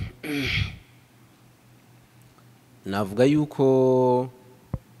 navuga yuko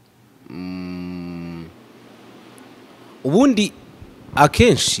ubundi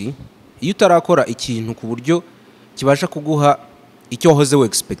akenshi iyo utarakora ikintu ku buryo kibasha kuguha icyo wahoze we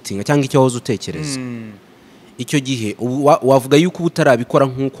expecting cyangwa icyo wahoze utekereza icyo gihe wavuga yuko utarabikora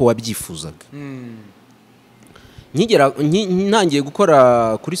nkuko wabyifuzaga. Ntangiye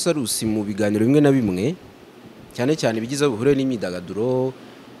gukora kuri Sarusi mu biganiro bimwe na bimwe cyane cyane bigize ubuhure n'imyidagaduro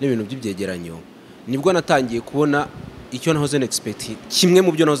n'ibintu by'ibyegeranyo nibwo natangiye kubona icyo nahoze expecting kimwe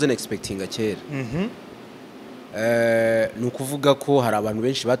mu byo nahoze expecting kera. Ni ukuvuga ko hari abantu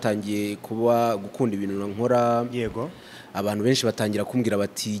benshi batangiye kuba gukunda ibintu nkora. Yego. Abantu benshi batangira kumbwira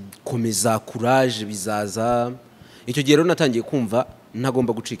bati komeza courage bizaza. Icyo gihe rero natangiye kumva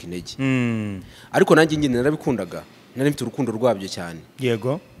ntagomba gucika intege. Ariko nanjye ngine narabikundaga. Nari mfite urukundo rwabyo cyane.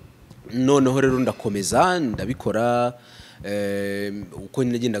 Yego. Noneho rero ndakomeza ndabikora uko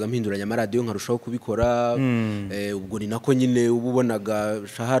nagendaga mpinduranya amaradiyo nkarushaho kubikora. Ubwo ni nako nyine ububonaga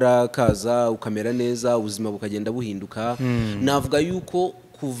shahara kaza ukamera neza ubuzima bukagenda buhinduka. Navuga yuko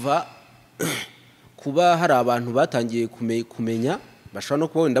kuba hari abantu batangiye kumenya bashobora no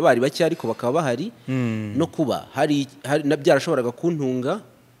kuba wenda bari bake ariko bakaba bahari no kuba hari byarashoboraga kuntunga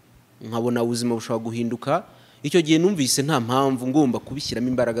nkabona ubuzima bushobora guhinduka. Icyo gihe numvise nta mpamvu ngomba kubishyiramo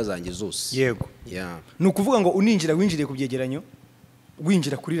imbaraga zanjye zose. Yego. Ni ukuvuga ngo winjiriye ku byegeranyo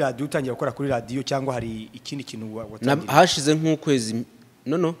winjira kuri radio utangira gukora kuri radio cyangwa hari ikindi kintu watangira hashize nk'ukwezi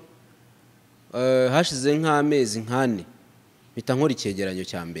hashize nk'amezi nkane mpita nkora icyegeranyo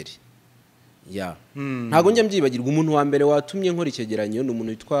cya mbere ntago njya mbyibagirwa umuntu wa mbere watumye nkora icyegeranyo ni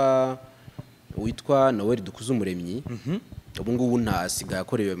umuntu witwa Noel Dukuzumuremyi ubu ngubu ntasigaye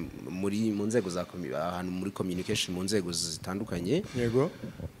akorewe mu nzego za ahantu muri communication mu nzego zitandukanye yego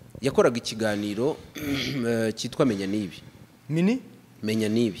yakoraga ikiganiro cyitwa Menya Nibi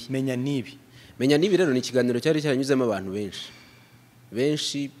Menya Nibi rero ni ikiganiro cyari cyaranyuzemo abantu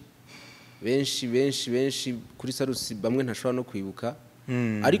benshi kuri Sarusi bamwe ntashobora no kwibuka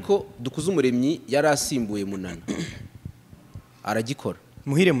ariko Dukuzumuremyi yari asimbuye Munana aragikora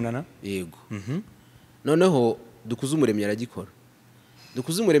Muhire Munana yego noneho Dukuzumuremyi aragikora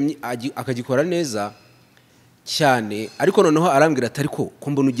Dukuzumuremyi akagikora neza cyane ariko noneho arambwira ati ariko ko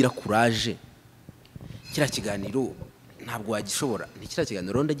mbona ugira courage kira kiganiro ntabwo wagishobora ni kira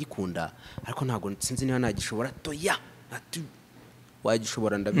kiganiro ndagikunda ariko ntabwo sinzi niba nagishobora toya ati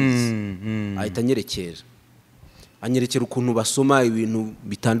wagishobora ndabizi ahita anyerekera ukuntu basoma ibintu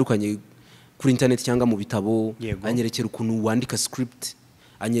bitandukanye kuri internet cyangwa mu bitabo anyerekera ukuntu wandika script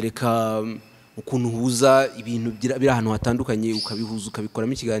anyereka ukuntu huza ibintu biri ahantu hatandukanye ukabihuza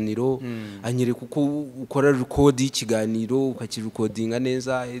ukabikoramo ikiganiro anyereka uko ukora record y'ikiganiro ukakirecordinga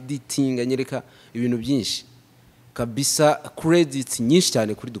neza editing anyereka ibintu byinshi kabisa credit nyinshi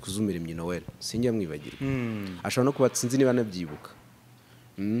cyane kuri Dukuzumuremyi Noel sinjya mwibagirwa ashobora no kuba sinzi niba nabyibuka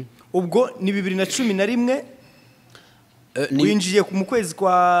ubwo ni 2011 winjiye mu kwezi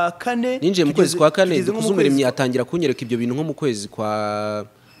kwa kane ninjiye mu kwezi kwa kane Dukuzumuremyi atangira kunyereka ibyo bintu nko mu kwezi kwa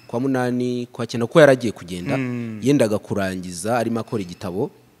munani kwa cyenda ko yaragiye kugenda yendaga kurangiza arimo akora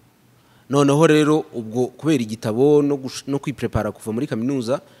igitabo noneho rero ubwo kubera igitabo no kwiprepara kuva muri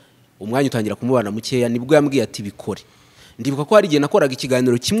kaminuza umwanya utangira kumubana mukeya nibwo yambwiye ati bikore ndibuka ko hari igihe nakoraga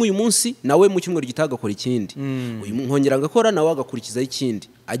ikiganiro kimwe uyu munsi nawe mu cyumweru gitagakora ikindi uyu nkongera ngakora nawe agakurikiza ikindi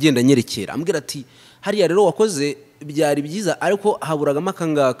agenda nyerekera ambwira ati hariya rero wakoze byari byiza ariko haburagamo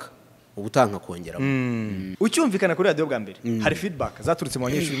akangaka ubutanka kongera ucyumvikana kuri radio bwa mbere hari feedback zaturutse mu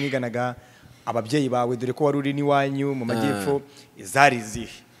banyeshuri mwiganaga ababyeyi bawe dore ko wari uri ni wanyu mu majyepfo zari zihe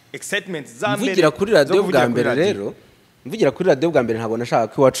excitement za mbere mvugira kuri radio bwa mbere rero mvugira kuri radio bwa mbere ntabwo nashaka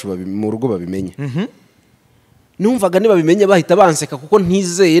ko iwacu mu rugo babimenye numvaga nibabimenye bahita banseka kuko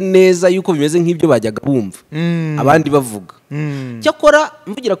ntizeye neza yuko bimeze nk'ibyo bajyaga bumva abandi bavuga cyakora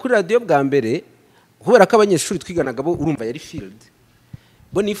mvugira kuri radio bwa mbere kubera ko abanyeshuri twiganaga bo urumva yari field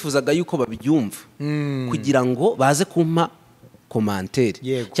bo nifuzaga yuko babyumva kugira ngo baze kumpa commentaire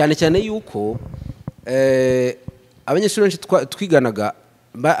cyane cyane yuko abanyeshuri benshi twiganaga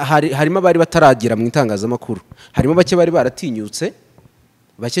harimo abari bataragera mu itangazamakuru harimo bake bari baratinyutse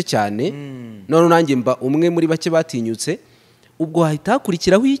bake cyane none nanjye mba umwe muri bake batinyutse ubwo hahita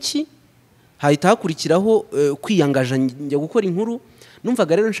hakurikiraho iki hahita hakurikiraho kwiyangaje njya gukora inkuru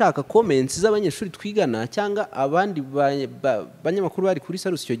numvaga rero nshaka comments z'abanyeshuri twigana cyangwa abandi banyamakuru bari kuri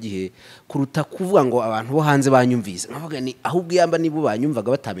Sarusi icyo gihe kuruta kuvuga ngo abantu bo hanze banyumvise navuga ni ahubwo yamba nibo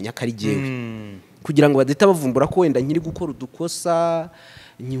banyumvaga batamenya ko ari jewe kugira ngo badeta bavumbura ko wenda nkiri gukora udukosa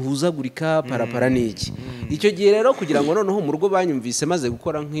nyihuzagurika parapara niki icyo gihe rero kugira ngo noneho mu rugo banyumvise maze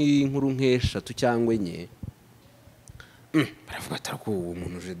gukora nk'inkuru nk'eshatu cyangwa enye baravuga ati ko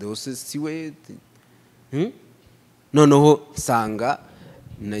umuntu Gedeon siwe noneho nsanga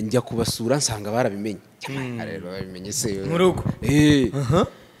njya kubasura nsanga barabimenye rero babimenye se mu rugo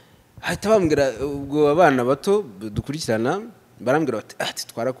hahita bambwira ubwo abana bato dukurikirana barambwira ati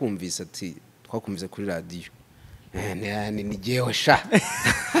twarakumvise ati twakumvise kuri radio ni jewe sha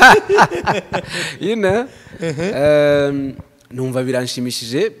numva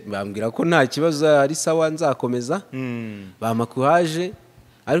biranshimishije bambwira ko nta kibazo ari sawa nzakomeza bamakuhaje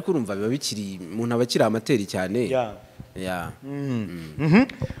ariko urumva biba bikiri umuntu abakira amateri cyane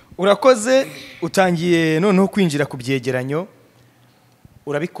urakoze utangiye noneho kwinjira ku byegeranyo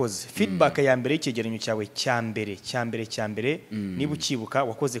urabikoze feedback ya mbere y'icyegeranyo cyawe cya mbere niba ukibuka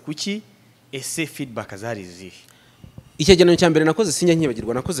wakoze kuki ese feedback zari zihe icyegeranyo cya mbere nakoze sinjya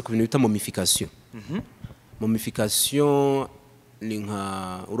nkibagirwa nakoze ku bintu bita momification momification ni nka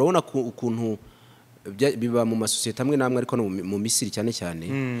urabona ukuntu biba mu masosiyete amwe namwe ariko no mu Misiri cyane cyane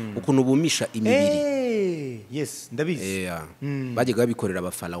ukuntu bumisha imibiri yes ndabizi bajyaga babikorera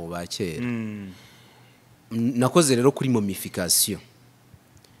abafarawo ba kera nakoze rero kuri momification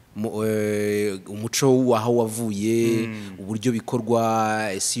umuco waho wavuye uburyo bikorwa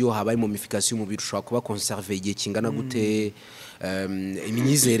ese iyo habaye momification umubiri ushobora kuba conserver igihe kingana gute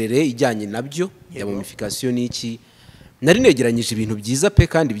imyizerere ijyanye nabyo ya momification niki nari negeranyije ibintu byiza pe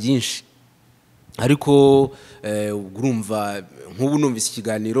kandi byinshi ariko urumva nk'ubu numvise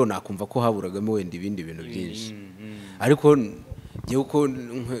ikiganiro nakumva ko haburagamo wenda ibindi bintu byinshi ariko ngewe ko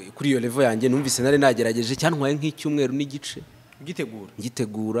kuri iyo level yanjye numvise nari nagerageje cyantwaye nk'icyumweru n'igice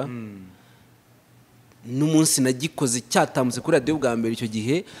gitegura n'umunsi nagikoze cyatambutse kuri radio bwa mbere icyo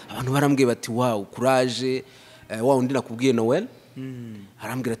gihe abantu barambwiye bati wow courage wa undi nakubwiye Noel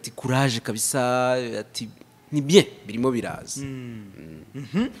arambwira ati courage kabisa ati ni bien birimo biraza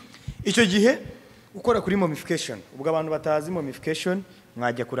icyo gihe ukora kuri momification ubwo abantu batazi momification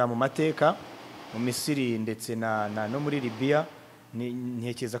mwajya kurira mu mateka mu Misiri ndetse no muri Libya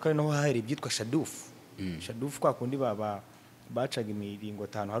ntekeza ko ari naho hahera ibyitwa shadufu kwa kundi bacaga imiringo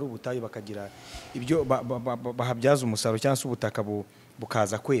 5 hari ubutayu bakagira ibyo bahabyaza umusaruro cyangwa se ubutaka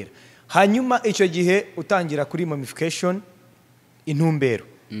bukaza kwera hanyuma icyo gihe utangira kuri momification intumbero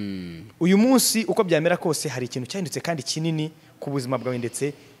uyu munsi uko byamera kose hari ikintu cyahindutse kandi kinini ku buzima bwawe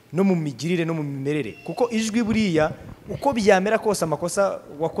ndetse no mu migirire no mu mimerere kuko ijwi buriya uko byamera kose amakosa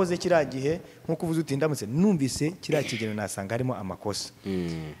wakoze kiragihe nkuko uvuze uti ndamutse numvise kirakigeno nasanga harimo amakosa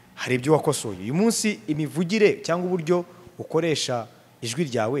hari ibyo wakosoye uyu munsi imivugire cyangwa uburyo ukoresha ijwi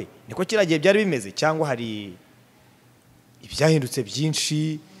ryawe niko kiragiye byari bimeze cyangwa hari ibyahindutse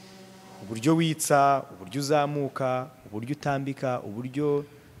byinshi uburyo witsa uburyo uzamuka uburyo utambika uburyo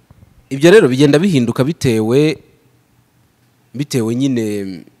ibyo rero bigenda bihinduka bitewe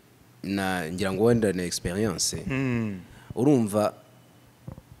nyine na ngira ngo wenda na experience urumva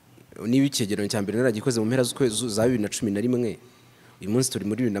niba Icyegeranyo cya mbere naragikoze mu mpera z'ukwezi za 2011 uyu munsi turi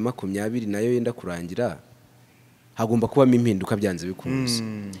muri 2020 nayo yenda kurangira hagomba kubamo impinduka byanze bikunze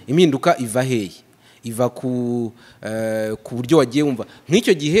impinduka iva hehe iva ku buryo wagiye wumva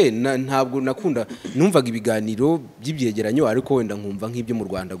nk'icyo gihe ntabwo nakunda numvaga ibiganiro by'ibyegeranyo ariko wenda nkumva nk'ibyo mu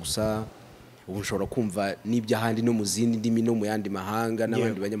Rwanda gusa ubu nshobora kumva n'iby'ahandi no mu zindi ndimi no mu yandi mahanga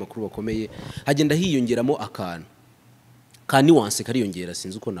n'abandi banyamakuru bakomeye hagenda hiyongeramo akantu ka nuance kariyongera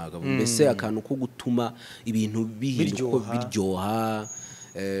sinzi uko nagabo mbese akantu ko gutuma ibintu bihinduka biryoha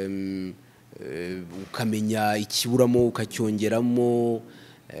ukamenya ikiburamo ukacyongeramo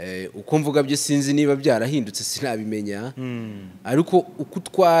uko mvuga byo sinzi niba byarahindutse sinabimenya ariko uko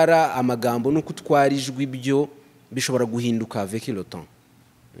utwara amagambo no kutwara ijwi byo bishobora guhinduka avec le temps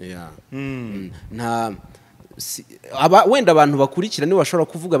wenda abantu bakurikira ni bashobora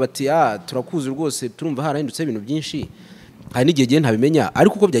kuvuga bati turakuzi rwose turumva harahindutse ibintu byinshi hari n'igihe gihe ntabimenya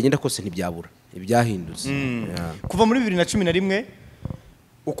ariko uko byagenda kose ntibyabura ibyahindutse kuva muri 2011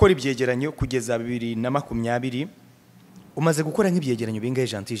 ukora ibyegeranyo kugeza 2020 umaze gukora nk'ibyegeranyo bingahe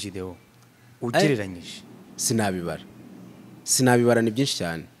Gentil Gedeon ugereranyije sinabibara ni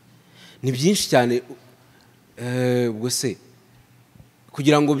byinshi cyane ubwo se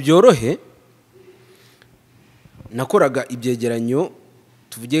kugira ngo byorohe nakoraga ibyegeranyo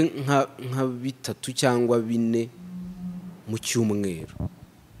tuvuge nka 3 cyangwa 4 mu cyumweru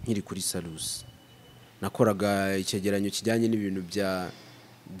nkiri kuri Salus nakoraga icyegeranyo kijyanye n'ibintu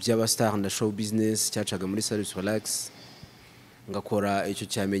by'abastar na show business cyacaga muri Salus Relax ngakora icyo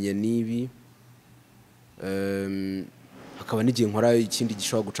cyamenye nibi hakaba n'igihe nkora ikindi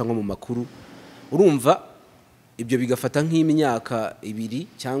gishobora guca nko mu makuru urumva ibyo bigafata nk'imyaka 2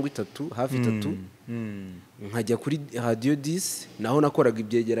 cyangwa 3 hafi 3 nkajya kuri radio 10 naho nakoraga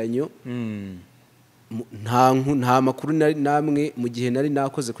ibyegeranyo nta makuru namwe mu gihe nari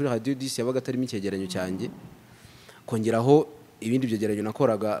nakoze kuri radio 10 yabaga atarimo icyegeranyo cyanjye kongeraho ibindi byegeranyo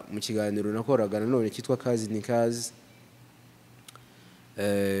nakoraga mu kiganiro nakoraga nanone cyitwa kazi ni kazi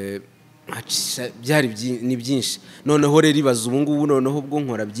byari ni byinshi noneho rero ibaza ubu ngubu noneho ubwo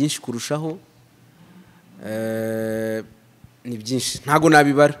nkora byinshi kurushaho ni byinshi ntago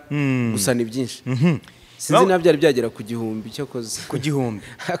nabibara gusa ni byinshi sinzi na byari byagera ku gihumbi cyo koze ku gihumbi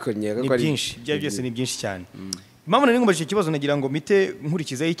akonyega ko ari byinshi bya byose ni byinshi cyane impamvu nari ngumbaje ikibazo nagira ngo mite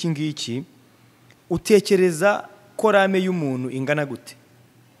nkurikiza iki ngiki utekereza ko rame y'umuntu ingana gute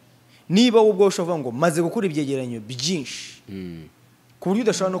niba ubwo ushobora ngo maze gukora ibyegeranyo byinshi ku buryo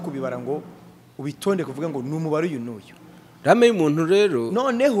udashobora no kubibara ngo ubitonde kuvuga ngo ni umubare uyu n'uyu rame y'umuntu rero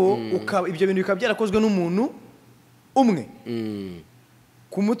noneho ibyo bintu bikaba byarakozwe n'umuntu umwe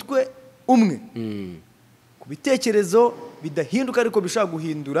ku mutwe umwe ku bitekerezo bidahinduka ariko bishobora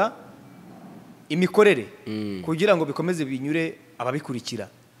guhindura imikorere kugira ngo bikomeze binyure ababikurikira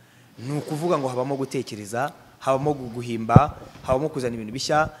ni ukuvuga ngo habamo gutekereza habamo guhimba habamo kuzana ibintu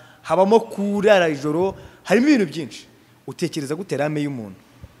bishya habamo kurara ijoro harimo ibintu byinshi utekereza gute rame y'umuntu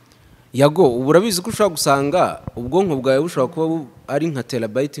yago ubu urabizi ko ushobora gusanga ubwonko bwawe bushobora kuba ari nka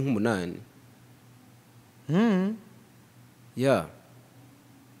terabyte nk'umunani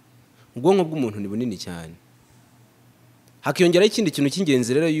ubwonko bw'umuntu ni bunini cyane hakiyongeraho ikindi kintu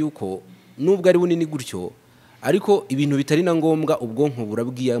cy'ingenzi rero yuko nubwo ari bunini gutyo ariko ibintu bitari na ngombwa ubwonko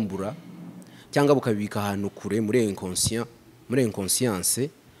burabwiyambura cyangwa bukabika ahantu kure muri inconscience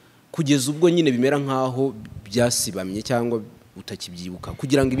kugeza ubwo nyine bimera nkaho byasibamye cyangwa utakibyibuka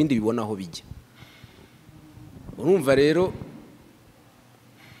kugira ngo ibindi bibone aho bijya. Urumva rero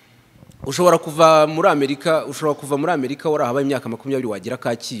ushobora kuva muri Amerika warahabaye imyaka 20 wagira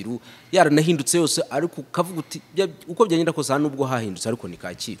Kacyiru yaranahindutse yose ariko ukavuga uti uko byagenda kose hano ubwo hahindutse ariko ni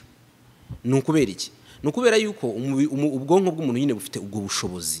Kacyiru. Ni ukubera iki? Ni ukubera yuko ubwonko bw'umuntu nyine bufite ubwo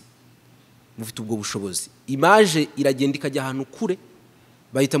bushobozi. Image iragenda ikajya ahantu kure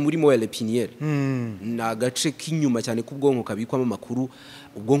bahita muri moelle épinière. Ni agace k'inyuma cyane k'ubwonko kabikwamo amakuru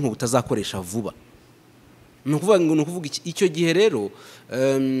ubwonko butazakoresha vuba. Ni ukuvuga icyo gihe rero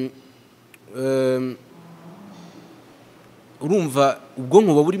urumva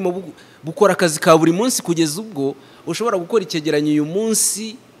ubwonko buba burimo bukora akazi ka buri munsi kugeza ubwo ushobora gukora icyegeranyo uyu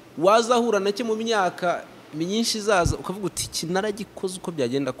munsi wazahura nacyo mu myaka myinshi zaza ukavuga uti kinaragikoze uko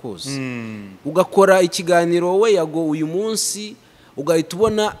byagenda kose. Ugakora ikiganiro wowe yago uyu munsi ugahita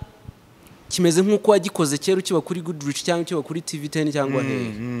ubona kimeze nk'uko wagikoze kera ukiba kuri Goodrich cyangwa ukiba kuri TV10 cyangwa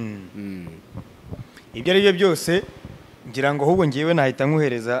hehe. Ibyo ari byo byose ngira ngo ahubwo ngiyewe nahita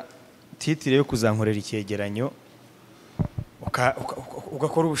nkuhereza titire yo kuzankorera icyegeranyo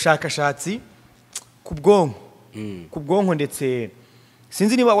ugakora ubushakashatsi ku bwonko ndetse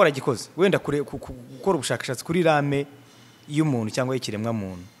sinzi niba waragikoze wenda gukora ubushakashatsi kuri rame y'umuntu cyangwa y'ikiremwa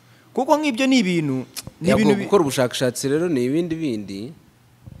muntu kuko nk'ibyo ni ibintu gukora ubushakashatsi rero ni ibindi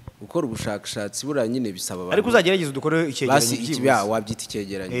gukora ubushakashatsi bura nyine bisaba abantu ariko uzagerageza udukore icyegeranyo wabyita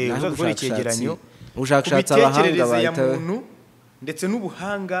icyegeranyo naho icyegeranyo ubushakashatsi abahanga bahita muntu ndetse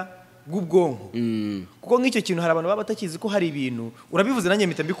n'ubuhanga bw'ubwonko kuko nk'icyo kintu hari abantu baba batakizi ko hari ibintu urabivuze nanjye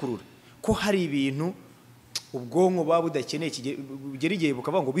mpita mbikurura ko hari ibintu ubwonko baba budakeneye bugera igihe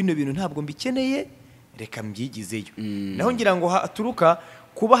bukavuga ngo bino bintu ntabwo mbikeneye reka mbyigizeyo naho ngira ngo haturuka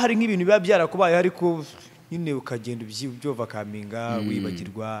kuba hari nk'ibintu biba byarakubaye ariko nyine ukagenda ubyova kaminga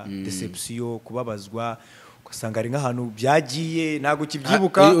wibagirwa deception kubabazwa ugasanga ari nk'ahantu byagiye ntago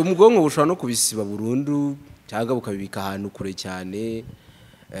kibyibuka ubwonko bushobora no kubisiba burundu cyangwa bukabibika ahantu kure cyane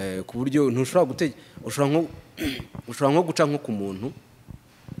ku buryo ntushobora ushobora nko guca nko ku muntu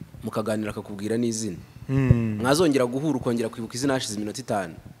mukaganira akakubwira n'izina mwazongera guhura ukongera kwibuka izina hashize iminota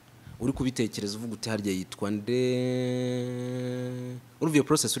 5 uri kubitekereza uvuga uti harya yitwa nde uruvye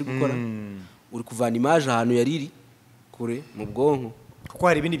process uri gukora uri kuvana image ahantu yariri kure mu bwonko kuko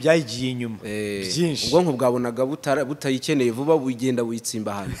hari ibindi byayigiye inyuma byinshi ubwonko bwabonaga butayikeneye vuba bugenda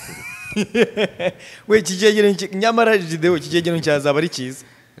buyitsimba ahantu kure we kigegeranyo nyamara video kigegeranyo cyazaba ari cyiza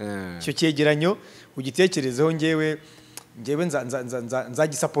cyo cyegeranyo ugitekerezeho ngewe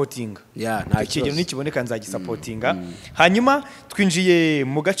nzagisupportinga nta kigegeranyo nikiboneka nzagisupportinga hanyuma twinjiye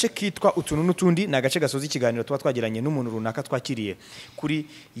mu gace kitwa utuntu n'utundi na gace gasoza ikiganiro tuba twagiranye n'umuntu runaka twakiriye kuri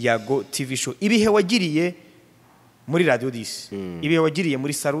Yago TV show ibihe wagiriye muri Radio 10 ibihe wagiriye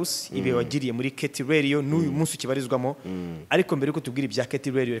muri Salus ibihe wagiriye muri Keti Radio n'uyu munsi kibarizwamo ariko mbere ko tubwira ibya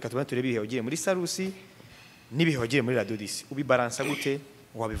Keti Radio reka tubane turebe ibihe wagiriye muri Salus n'ibihe wagiriye muri Radio 10 ubibalansa gute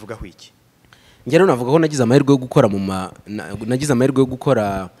wabivugaho iki? Ngero navuga ko nagize amahirwe yo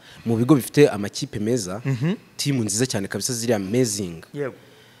gukora mu bigo bifite amakipe meza team nziza cyane kabisa ziri amazing yego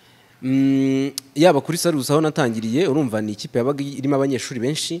yaba kuri Salus aho natangiriye urumva ni ikipe yabaga irimo abanyeshuri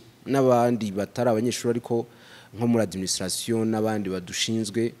benshi n'abandi batari abanyeshuri ariko nko muri administration n'abandi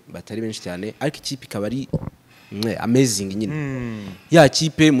badushinzwe batari benshi cyane ariko ikipe ikaba ari amazing nyine ya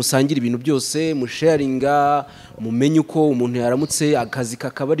kipe musangira ibintu byose musharinga mumenye uko umuntu yaramutse akazi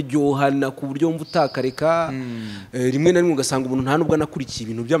kakaba ryohana ku buryo mvu utakareka rimwe na rimwe ugasanga umuntu nta nubwo anakurikiye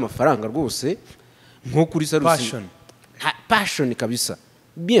ibintu by'amafaranga rwose nko kuri Salus passion kabisa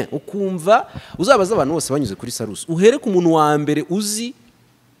bien ukumva uzabaza abantu bose banyuze kuri Salus uhere ku muntu wa mbere uzi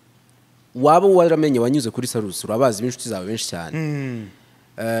waba waramenye wanyuze kuri Salus urabazi inshuti zawe benshi cyane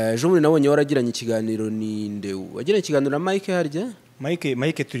ejo muri nabonye waragiranye ikiganiro ninde wagiranye ikiganiro na Mike harya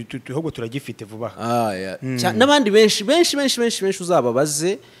Mike ahubwo turagifite vuba n'abandi benshi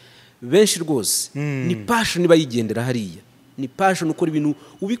uzababaze benshi rwose ni passion bayigendera hariya ni passion ukora ibintu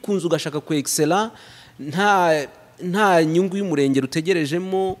ubikunze ugashaka ku excellent nta nyungu y'umurenge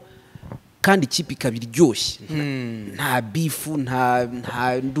rutegerejemo kandi ikipe ikabiryoshye nta bifu nta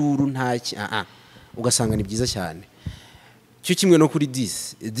nduru nta ugasanga ni byiza cyane cyo kimwe no kuri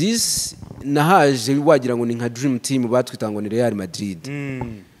 10 nahaje wagira ngo ni nka dream team batwita ngo ni Real Madrid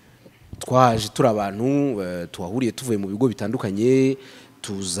twaje turi abantu twahuriye tuvuye mu bigo bitandukanye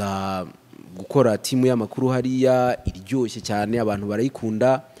tuza gukora team y'amakuru hariya iryoshye cyane abantu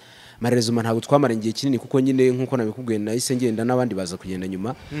barayikunda marezuma ntabwo twamara igihe kinini kuko nyine nkuko nabikubwiye nahise ngenda n'abandi baza kugenda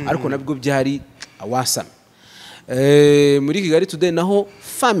nyuma ariko nabwo byari awesome. Muri Kigali Today naho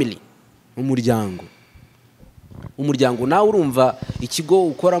family umuryango nawe urumva ikigo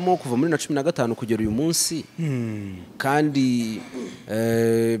ukoramo kuva muri 2015 kugera uyu munsi kandi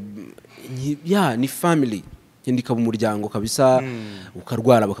ni family ndika mu muryango kabisa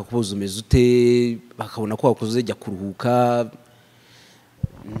ukarwara bakakuboza umeze ute bakabona ko wakoze jya kuruhuka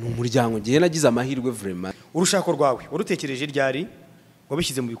umuryango ngiye nagize amahirwe vraiment. Urushako rwawe urutekereje ryari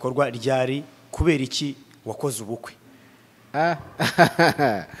wabishyize mu bikorwa ryari kubera iki wakoze ubukwe?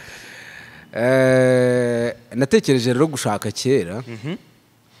 Natekereje rero gushaka kera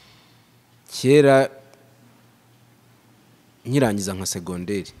nkirangiza nka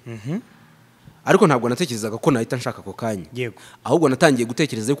segonderi ariko ntabwo natekerezaga ko nahita nshaka ako kanya ahubwo natangiye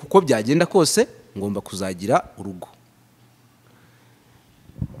gutekereza kuko byagenda kose ngomba kuzagira urugo.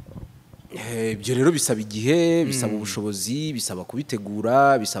 Ibyo rero bisaba igihe bisaba ubushobozi bisaba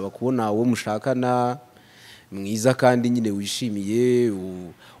kubitegura bisaba kubona uwo mushakana mwiza kandi nyine wishimiye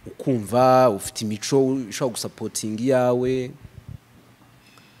ukumva ufite imico ushaka gusapotinga yawe.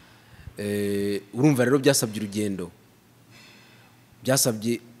 Urumva rero byasabye urugendo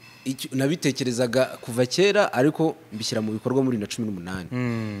byasabye nabitekerezaga kuva kera ariko mbishyira mu bikorwa muri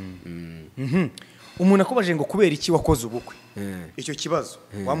 2018. Umuntu akobaje ngo kubera iki wakoze ubukwe icyo kibazo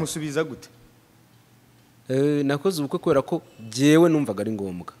wamusubiza gute? Nakoze ubukwe kubera ko jewe numvaga ari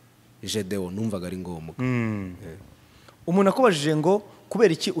ngombwa Gedeon numvaga ari ngombwa. Umuntu akobajije ngo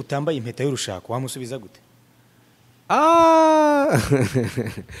kubera iki utambaye impeta y'urushako wamusubiza gute?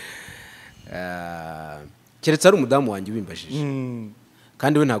 Keretse ari umudamu wanjye wimbajije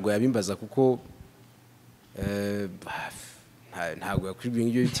kandi we ntago yabimbaza kuko ntago yakwibwiye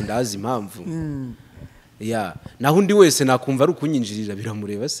ibyo biti ndazi impamvu naho undi wese nakumva ari ukunyinjirira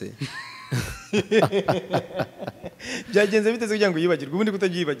biramureba se. Byagenze biteze kugira ngo yibagirwe ubundi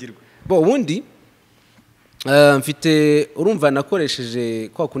kutagiyibagirwa ubundi mfite urumva nakoresheje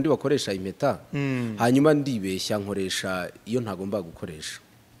kwa kundi bakoresha impeta hanyuma ndibeshya nkoresha iyo ntagomba gukoresha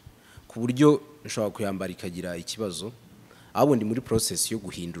ku buryo nshobora kuyambara ikagira ikibazo ahubwo ndi muri process yo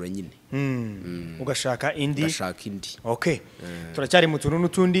guhindura nyine ugashaka indi. Okay. Turacyari mu tuntu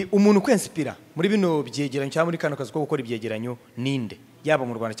n'utundi. Umuntu kwinspira muri bino byegeranyo cyangwa muri kano kazi ko gukora ibyegeranyo ninde yaba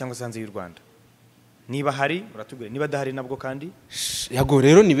mu Rwanda cyangwa hanze y'u Rwanda? Niba hari uratubwira niba dahari nabwo kandi yago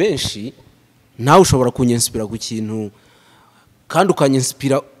rero ni benshi nawe ushobora kunyenspira ku kintu kandi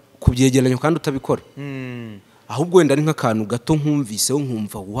ukanyenspira ku byegeranyo kandi utabikora ahubwo wenda ari nk'akantu gato nkumviseho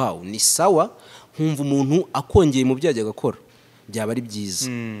nkumva wow ni sawa nkumva umuntu akongeye mu byajya gakora byaba ari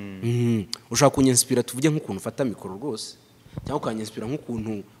byiza. Ushaka kunyenspira tuvuge nk'ukuntu ufata mikoro rwose cyangwa ukanyenspira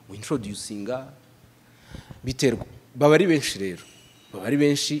nk'ukuntu introducinga biterwa baba ari benshi rero baba ari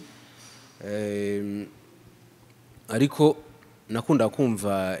benshi ariko nakunda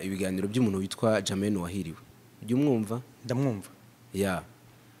kumva ibiganiro by'umuntu witwa Jamene wahiriwe ujye umwumva? Ndamwumva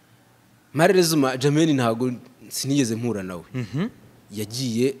marezuma Jamene ntago sinigeze mpura nawe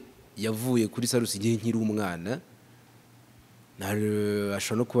yavuye kuri Sarusi igihe nkiri umwana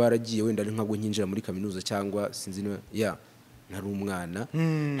ashobora no kuba yaragiye wenda ari nkabwo nkinjira muri kaminuza cyangwa sinzi ntari umwana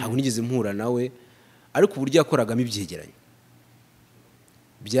ntabwo nigeze mpura nawe ariko uburyo yakoragamo ibyegeranyo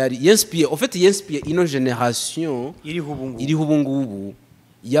byari yenspiye ino generation iriho ubu ngubu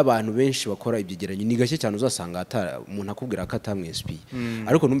y'abantu benshi bakora ibyegeranyo ni gake cyane uzasanga umuntu akubwira ko atamwenspiye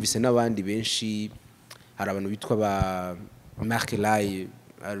ariko numvise n'abandi benshi hari abantu bitwa ba Marc Lai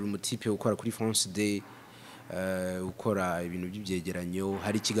ari umutipe ukora kuri France Day ukora ibintu by'ibyegeranyo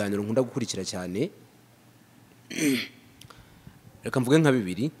hari ikiganiro nkunda gukurikira cyane reka mvuge nka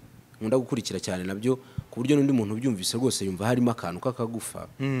bibiri nkunda gukurikira cyane nabyo ku buryo n'undi muntu ubyumvise rwose yumva harimo akantu kakagufa.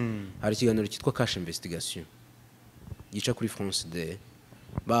 Hari ikiganiro cyitwa Cash Investigation gica kuri France Day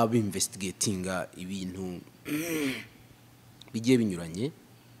baba investigatinga ibintu bigiye binyuranye.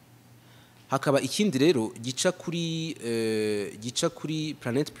 Hakaba ikindi rero gica kuri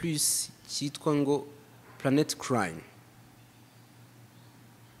Planet Plus cyitwa ngo Planet Crime.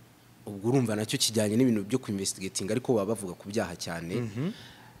 Ubwo urumva nacyo kijyanye n'ibintu byo kuinvestigatinga ariko baba bavuga ku byaha cyane.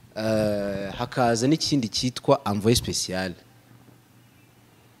 Hakaza n'ikindi cyitwa Envoyé Spécial.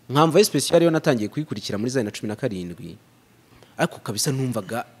 Nka Envoyé Spécial yo natangiye kuyikurikira muri 2017 ariko kabisa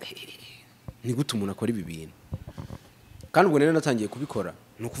numvaga ni gute umuntu akora ibi bintu. Kandi ubwo nene natangiye kubikora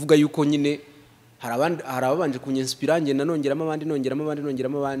no kuvuga yuko nyine hari ababanje kunyenspira nge nanongeramo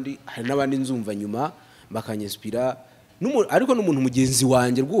abandi hari n'abandi nzumva nyuma bakanyenspira ariko n'umuntu mugenzi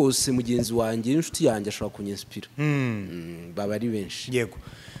wanjye rwose inshuti yanjye ashobora kunyenspira. Baba ari benshi. Yego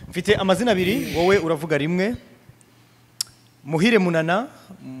mfite amazina abiri wowe uravuga rimwe Muhire Munana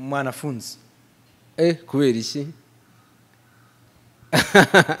mwanafunzi. Kubera iki?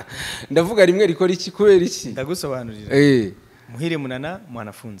 Ndavuga rimwe rikora iki kubera iki? Ndagusobanurira. Muhire Munana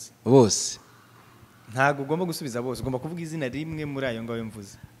mwanafunzi. Bose. Ntago ugomba gusubiza bose, ugomba kuvuga izina rimwe muri ayo ngaho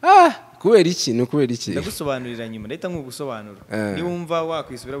mvuze. Kubera iki? No kubera iki? Ndagusobanurira nyuma, ndahita nkugusobanura. Ni wumva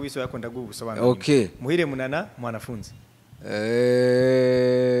wakwisubira wisubira ko ndagusobanura. Okay. Muhire Munana mwanafunzi.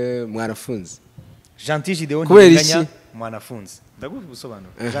 Mwanafunzi. Gentil Gedeon ntirenganya mwanafunzi.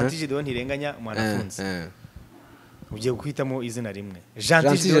 Ndagusobanura. Gentil Gedeon ntirenganya mwanafunzi. Ugiye guhitamo izina rimwe.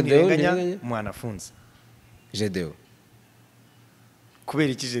 Gentil Gedeon ntirenganya mwanafunzi. Gedeon.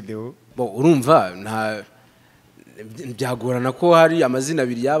 Kubera iki Gedeon? Urumva nta byagorana ko hari amazina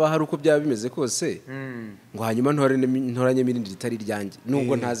abiri yaba hari uko byaba bimeze kose ngo hanyuma ntoranye mirindi ritari ryanjye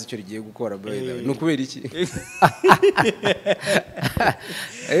nubwo ntazi icyo rigiye gukora brother. No kubera iki?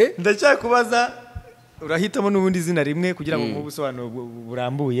 Ndacyakubaza urahitamo n'ubundi izina rimwe kugira ngo mu busobanuro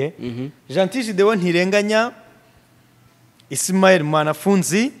burambuye. Gentil Gedeon ntirenganya Ismael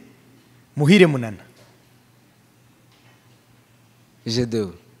mwanafunzi Muhire Munana.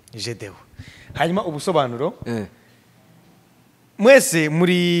 Gedeon. Hanyuma ubusobanuro mwese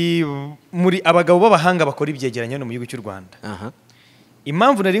muri abagabo b'abahanga bakora ibyegeranyo no mu gihugu cy'u Rwanda.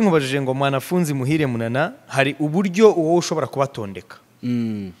 Impamvu nari nkubajije ngo mwanafunzi Muhire Munana hari uburyo wowe ushobora kubatondeka.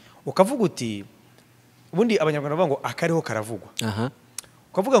 Ukavuga uti ubundi abanyarwanda bavuga ngo akariho karavugwa.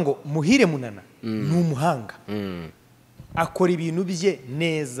 Ukavuga ngo Muhire Munana ni umuhanga. Akora ibintu bye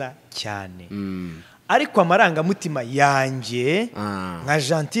neza cyane. Ariko amarangamutima yanjye nka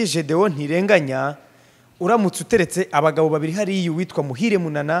Gentil Gedeon ntirenganya uramutse uteretse abagabo babiri hari witwa Muhire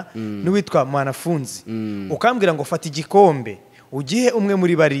Munana n'uwitwa mwanafunzi ukambwira ngo fata igikombe ugihe umwe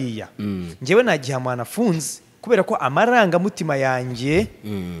muri bariya njyewe nagiha mwanafunzi kubera ko amarangamutima yanjye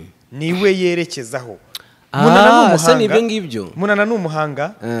niwe yerekezaho. Munana ni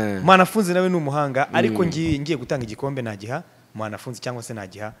umuhanga mwanafunzi nawe ni umuhanga ariko ngiye gutanga igikombe nagiha mwanafunzi cyangwa se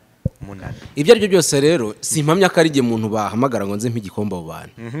nagiha Munana. Ibyo aribyo byose rero simpamya ko ari igihe umuntu bahamagara ngo nze mpigikombe abo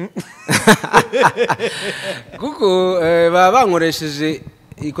bantu kuko baba bankoresheje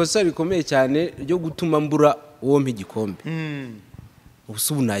ikosa rikomeye cyane ryo gutuma mbura uwo mpigikombe.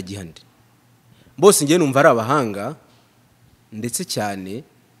 Ubu nagiha ndi bose ngiye numva ari abahanga ndetse cyane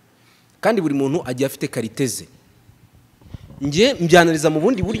kandi buri muntu agiye afite kariteze. Ngiye mbyanariza mu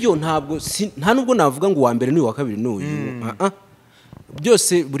bundi buryo nta nubwo navuga ngo uwa mbere n'uyu wa kabiri n'uyu.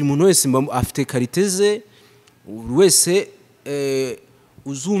 Byose buri muntu wese afite kariteze buri wese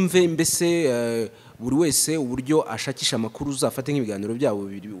uzumve mbese buri wese uburyo ashakisha amakuru uzafate nk'ibiganiro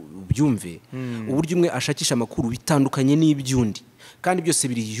byabo byumve uburyo umwe ashakisha amakuru bitandukanye n'ibyundi kandi byose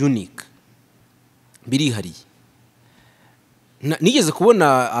biri unique birihariye. Nigeze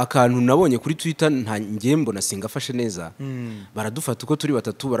kubona akantu nabonye kuri Twitter ngiye mbona singafashe neza baradufata uko turi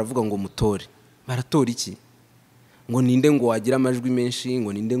batatu baravuga ngo mutore. Baratora iki? Ngo ninde ngo wagira amajwi menshi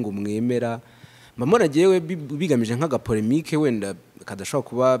ngo ninde ngo mwemera. Mama nagiyewe bigamije nk'agapolemike wenda kadashobora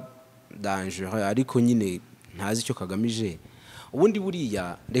kuba danger ariko nyine ntazi icyo kagamije. Ubundi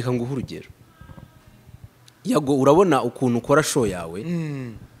buriya reka nguhe urugero. Yago urabona ukuntu ukora show yawe.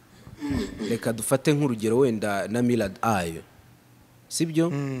 Reka dufate nk'urugero wenda na Milad ayo.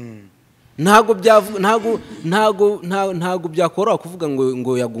 Sibyo? Ntago byakora kuvuga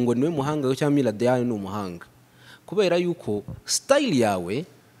ngo Yago ngo niwe muhanga cyangwa Milad ayo ni umuhanga. Kubera yuko style yawe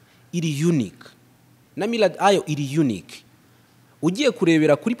iri unique na Milad ayo iri unique. Ugiye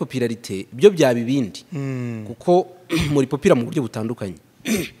kurebera kuri popularité byo byabibindi kuko muri popira mu buryo butandukanye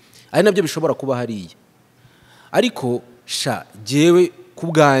ari nabyo bishobora kuba hariya. Ariko jewe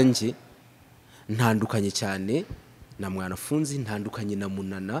kubwanjye ntandukanye cyane na mwanafunzi, ntandukanye na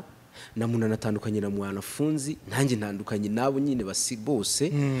Munana atandukanye na mwanafunzi, nanjye ntandukanye nabo nyine basi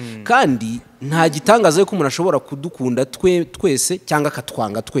bose. Kandi nta gitangaza yuko umuntu ashobora kudukunda twese cyangwa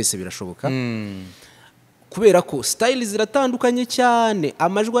akatwanga twese birashoboka. Kubera ko style ziratandukanye cyane,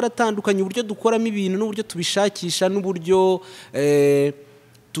 amajwi aratandukanye, uburyo dukoramo ibintu n'uburyo tubishakisha n'uburyo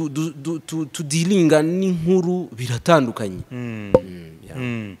tudilinga n'inkuru biratandukanye.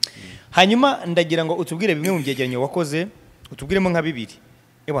 Hanyuma ndagira ngo utubwire bimwe mu byegeranyo wakoze, utubwiremo nka bibiri.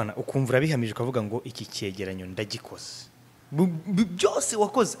 Ebana ukumva urabihamije ukavuga ngo iki cyegeranyo ndagikoze. Byose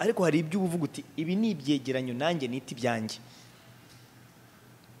wakoze ariko hari ibyo uvuga uti ibi ni ibyegeranyo nanjye niti byanjye.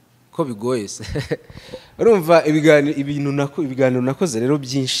 Ko bigoye se. Urumva ibiganiro nakoze rero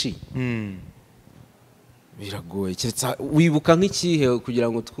byinshi. Biragoye. Wibuka nk'ikihe kugira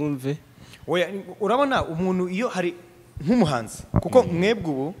ngo twumve? Oya urabona umuntu iyo hari nk'umuhanzi kuko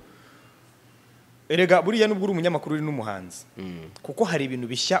mwebwe ubu erega buriya nubwo uri umunyamakuru uri n'umuhanzi kuko hari ibintu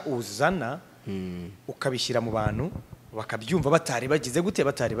bishya uzana ukabishyira mu bantu bakabyumva batari bagize gute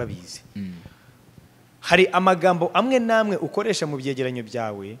batari babizi. Hari amagambo amwe namwe ukoresha mu byegeranyo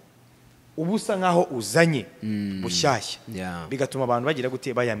byawe ubusa nkaho uzanye bushyashya bigatuma abantu bagira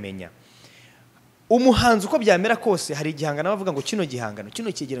gute bayamenya. Umuhanzi uko byamera kose hari igihangano bavuga ngo kino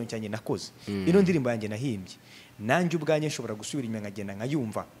cyegeranyo cyanjye nakoze, ino ndirimbo yanjye nahimbye, nanjye ubwanye nshobora gusubira inyuma nkagenda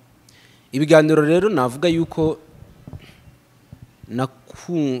nkayumva. Ibiganiro rero navuga yuko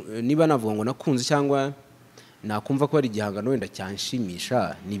niba navuga ngo nakunze cyangwa nakumva ko ari igihangano wenda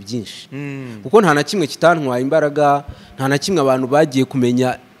cyanshimisha ni byinshi, kuko nta na kimwe kitantwaye imbaraga, nta na kimwe abantu bagiye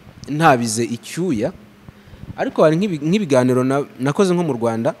kumenya ntabize icyuya. Ariko hari nk'ibiganiro nakoze nko mu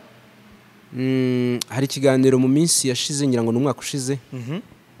Rwanda. Hari ikiganiro mu minsi yashize ngira ngo n'umwaka ushize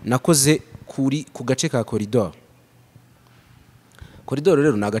nakoze ku gace ka koridoro. Koridoro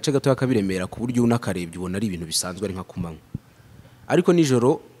rero ni agace gato kabiremera ku buryo unakarebye ubona ari ibintu bisanzwe ari nka kumanywa, ariko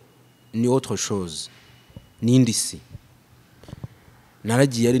nijoro ni autre chose, n'indi si.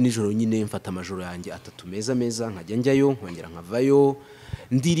 Naragiye ari nijoro nyine mfata amajoro yanjye 3 meza nkajya njyayo nkongera nkavayo,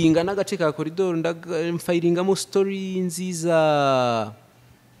 ndiringa n'agace ka koridoro mfayiringamo story nziza,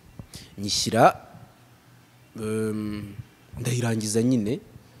 nyishyira ndayirangiza nyine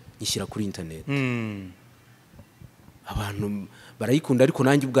nyishyira kuri internet. Abantu barayikunda, ariko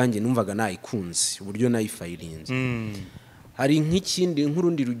nanjye ubwanjye numvaga nayikunze uburyo nayifayirinze. Hari nk'ikindi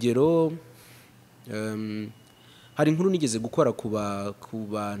nk'urundi rugero, hari inkuru nigeze gukora ku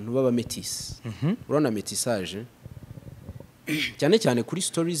bantu b'abametisi. Urabona metissage cyane cyane kuri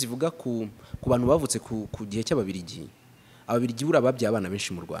stories zivuga ku bantu bavutse ku gihe cy'Ababiligi. Ababiligi bura babyaye abana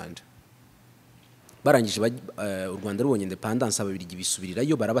benshi mu Rwanda, barangije u Rwanda rubonye independence, Ababiligi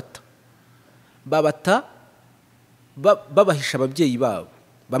bisubirirayo babahisha ababyeyi babo.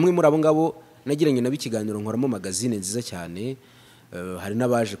 Bamwe muri abo ngabo nagiranye nabo ikiganiro nkoramo magazine nziza cyane. Hari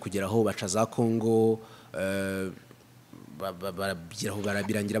n'abaje kugeraho baca za Congo,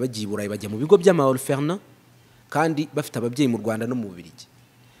 barabirangira bagiye i Burayi, bajya mu bigo by'ama-orphelinat kandi bafite ababyeyi mu Rwanda no mu Bubiligi.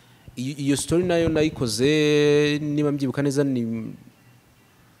 Iyo story nayo nayikoze niba mbyibuka neza ni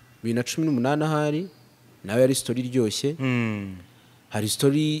 2018 ahari, nayo yari story iryoshye. Hari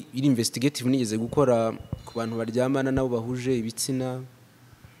story iri investigative nigeze gukora ku bantu baryamana nabo bahuje ibitsina.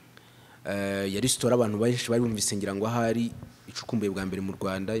 Yari story abantu benshi bari bumvise ngira ngo ahari icukumbuye bwa mbere mu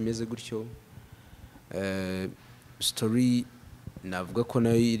Rwanda imeze gutyo. Story navuga ko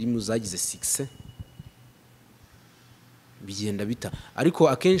nayo iri mu zagize success, bigenda bita. Ariko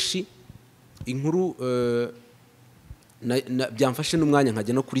akenshi inkuru byamfashe n'umwanya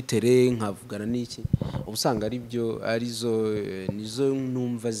nkajya no kuri tele nkavugana n'iki, ubusanga ari byo nizo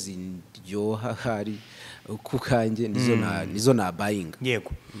numva zindyoha hari kukanjye, nizo na buying.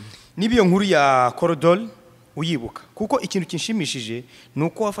 Yego, nibiyo nkuru ya Korodol uyibuka, kuko ikintu kinshimishije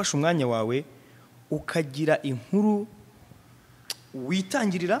nuko wafashe umwanya wawe ukagira inkuru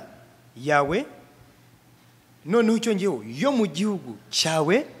witangirira yawe, noneho cyongeyeho yo mu gihugu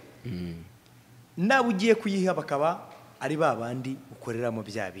cyawe, nawe ugiye kuyiha bakaba ari babandi ukoreramo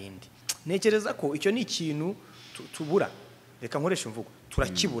bya bindi. Nekereza ko icyo ni ikintu tubura, reka nkoresha imvugo,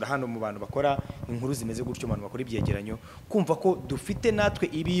 turakibura hano mu bantu bakora inkuru zimeze gutyo, abantu bakora ibyegeranyo, kumva ko dufite natwe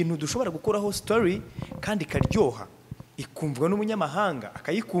ibintu dushobora gukoraho story kandi karyoha, ikumvwa n'umunyamahanga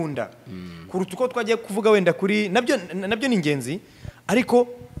akayikunda, kuruta uko twagiye kuvuga wenda kuri nabyo ni ingenzi, ariko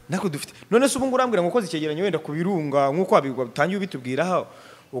nako dufite. None se ubu ngurambwira ngo ukoze icyegeranyo wenda ku birunga nk'uko wabitangiye ubitubwiraho,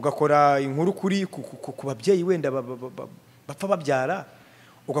 ugakora inkuru kuri ku babyeyi wenda bapfa babyara,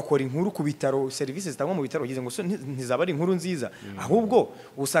 ugakora inkuru ku bitaro, services zitangwa mu bitaro, ugize ngo ntizaba ari inkuru nziza. Ahubwo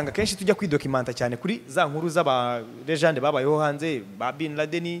usanga kenshi tujya kwidokimanta cyane kuri za nkuru z'aba legende babayeho hanze, ba Bin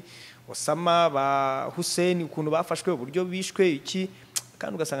Laden, Osama, ba Hussein, ukuntu bafashwe, uburyo bishwe iki,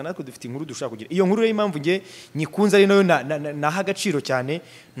 kandi ugasanga natwe dufite inkuru dushaka kugira. Iyo nkuru rero impamvu nge nyikunze ari nayo naha agaciro cyane,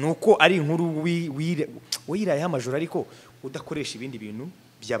 nuko ari inkuru wirayeho amajoro ariko udakoresha ibindi bintu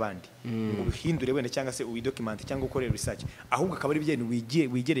by'abandi ngo bihindure wenda cyangwa se uwidocument cyangwa ukorera research, ahubwo akaba ari ibintu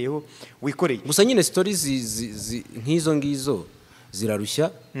wigereyeho wikoreye. Gusa nyine stories nk'izo ngizo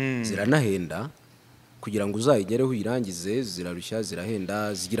zirarushya, ziranahenda, kugira ngo uzayigereho uyirangize, zirarushya,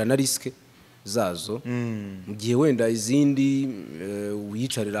 zirahenda, zigira na risk zazo. Mu gihe wenda izindi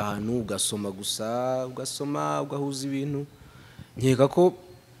wiyicarira ahantu ugasoma gusa, ugahuza ibintu, nkeka ko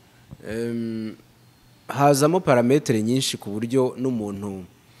hazamo parametre nyinshi ku buryo n'umuntu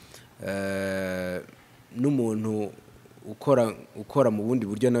ukora mu bundi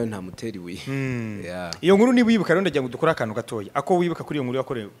buryo nawe nta muteri we. Iyo nkuru niba wibuka rero ndagira ngo dukora akantu gatoya, ako wibuka kuri iyo nkuru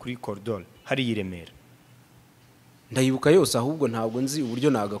yakorewe kuri Korodol hari yiremera. Ndayibuka yose, ahubwo ntabwo nzi uburyo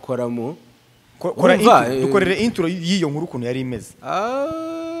nagakoramo. Dukorere intro y'iyo nkuru ukuntu yari imeze.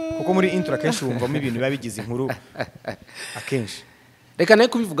 kuko muri intro akenshi wumvamo ibintu biba bigize inkuru akenshi reka nayo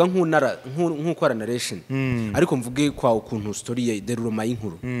kubivuga nk'ukora narration ariko mvuge kwa ukuntu story ya deruroma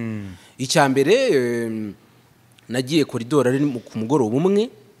y'inkuru icya mbere nagiye koridoro ari ku mugoroba umwe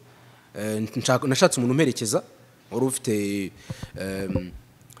nashatse umuntu umperekeza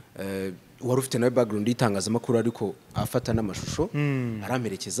wari ufite na background y'itangazamakuru ariko afata n'amashusho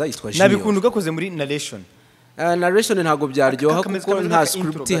aramperekeza yitwa Gedeon nabikunda ugakoze muri narration ntabwo byaryoha kuko nta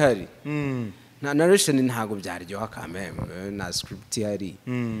script ihari narration ntabwo byaryoha kameme nta script ihari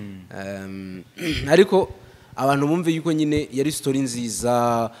ariko abantu bumve yuko nyine yari story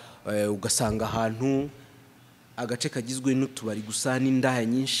nziza ugasanga ahantu agace kagizwe n'utubari gusa n'indaya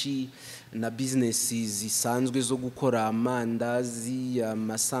nyinshi na business zisanzwe zo gukora amandazi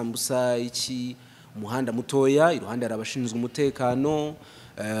amasambusa iki umuhanda mutoya iruhande hari abashinzwe umutekano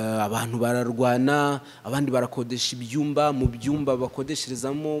abantu bararwana abandi barakodesha ibyumba mu byumba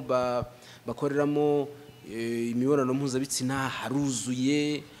bakodesherezamo bakoreramo imibonano mpuzabitsina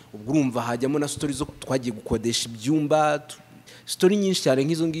haruzuye ubwo urumva hajyamo na story zo twagiye gukodesha ibyumba story nyinshi cyane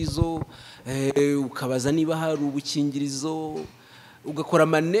nk'izo ngizo ukabaza niba hari ubukingirizo ugakora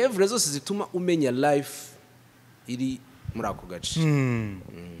manevre zose zituma umenya life iri muri ako gace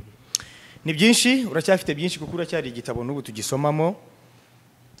ni byinshi uracyafite byinshi kuko uracyari igitabo n'ubu tugisomamo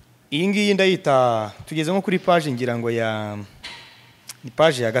iyi ngiyi ndayita tugeze nko kuri page ngira ngo ni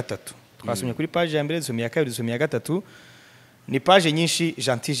page ya 3 twasomye kuri page ya mbere dusomye ya kabiri dusomye ya 3 ni page nyinshi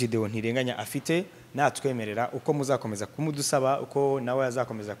Gentil Gedeon ntirenganya afite natwemerera uko muzakomeza kumudusaba uko nawe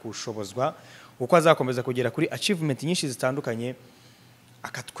azakomeza kushobozwa uko azakomeza kugera kuri achievement nyinshi zitandukanye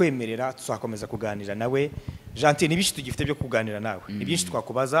akatwemerera tuzakomeza kuganira nawe Gentil nibishi tugifite byo kuganira nawe ni byinshi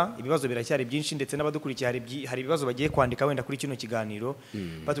twakubaza ibibazo biracyari byinshi ndetse n'abadukurikiye hari ibibazo bagiye kwandika wenda kuri kino kiganiro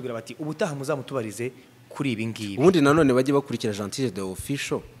batubwira bati ubutaha muzamutubarize kuri ibi ngibi ubundi nanone bagiye bakurikira Gentil the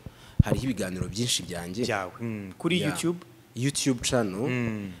official hariho ibiganiro byinshi byanjye kuri YouTube channel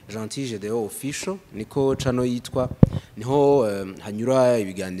Gentil Gedeon official niko channel yitwa niho hanyura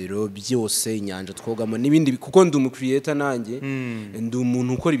ibiganiro byose inyanja twogamo nibindi kuko ndi creator nanjye ndi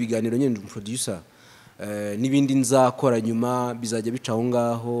umuntu ukora ibiganiro nyine ndi producer nibindi nzakora nyuma bizajya bicaho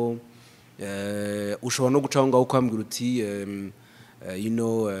ngaho ushobora no gucaho ngaho kwambwira uti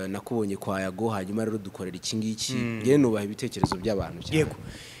nakubonye kwa Yago hanyuma rero dukorera iki ngiki ngiye nubaha ibitekerezo by'abantu cyane yego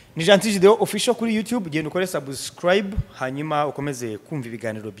ni Gentil Gedeon official kuri YouTube genda ukore subscribe hanyuma ukomeze kumva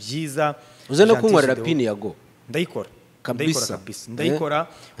ibiganiro byiza uze no kunkorera pin Yago ndayikora kabisa ndayikora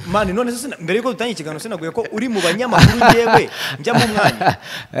mani none se mbere yuko dutangiye ikiganiro sinaguye ko uri mu banyamakuru yewe njya mu mwanya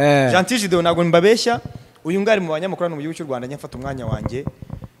Gentil Gedeon nago mbabeshya uyu ngari mu banyamakuru no mu gihugu cy'u Rwanda nyafata umwanya wanjye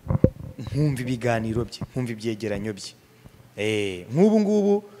nkumva ibiganiro bye nkumva ibyegeranyo bye nk'ubu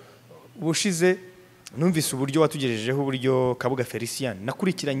ngubu ubushize numvise uburyo watugejejeho uburyo Kabuga Felicien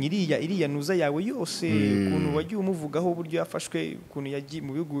nakurikiranye iriya nuza yawe yose kuntu wagiye umuvugaho uburyo yafashwe kuntu yagiye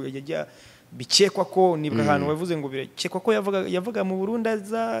mu bihugu yajya bikekwa ko nibwa ahantu wavuze ngo birekekwa ko yavuga mu Burundi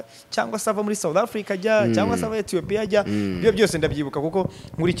cyangwa se ava muri South Africa cyangwa se ava Ethiopia ibyo byose ndabyibuka kuko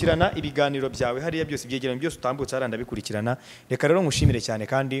nkurikirana ibiganiro byawe hariya byose ibyegeranyo byose utambutse aranda bikurikirana reka rero ngushimire cyane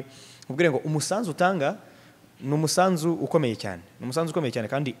kandi ubwire ngo umusanzu utanga ni umusanzu ukomeye cyane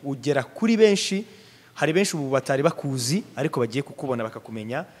kandi ugera kuri benshi hari benshi ubu batari bakuzi ariko bagiye kukubona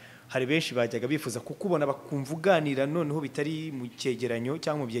bakakumenya hari benshi bajyaga bifuza kukubona bakumva uganira noneho bitari mu cyegeranyo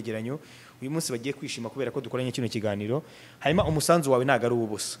cyangwa mu byegeranyo uyu munsi bagiye kwishima kubera ko dukoranye kino kiganiro hanyuma umusanzu wawe ntabwo ari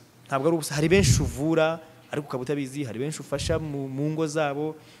ubusa hari benshi uvura ariko ukaba utabizi hari benshi ufasha mu ngo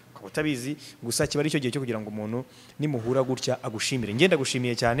zabo ukaba utabizi gusa kiba ari cyo gihe cyo kugira ngo umuntu nimuhura gutya agushimire ngenda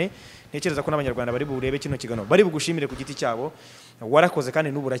gushimiye cyane ntekereza ko n'abanyarwanda bari burebe kino kiganiro bari bugushimire ku giti cyabo warakoze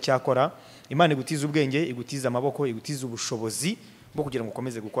kandi n'ubu uracyakora Imana igutiza ubwenge igutiza amaboko igutiza ubushobozi bwo kugira ngo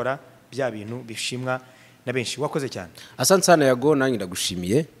ukomeze gukora bya bintu bishimwa na benshi wakoze cyane asante sana Yago nanjye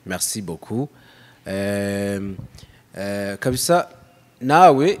ndagushimiye merci beaucoup kabisa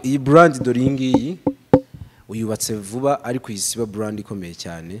nawe iyi brand doringi uyubatse vuba ariko isiba brand ikomeye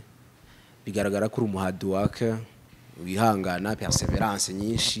cyane bigaragara ko umuhadi waka wihangana perseverance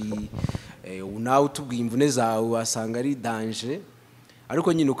nyinshi nawe utubwiye imvune zawe wasanga ari danger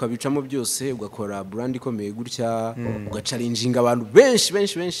ariko nyine ukabicamo byose ugakora brand ikomeye gutya ugacalenjinga abantu benshi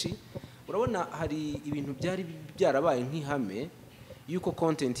urabona hari ibintu byari byarabaye nk'ihame yuko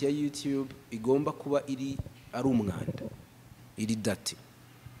content ya YouTube igomba kuba ari umwanda iri dati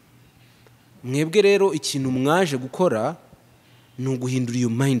mwebwe rero ikintu mwaje gukora ni uguhindura iyo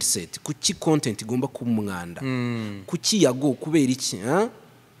mindset kuki content igomba kuba umwanda kuki Yago kubera iki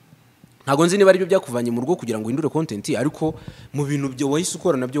ntago nzi niba ari byo byakuvanye mu rugo kugira ngo uhindure content ariko mu bintu byo wahise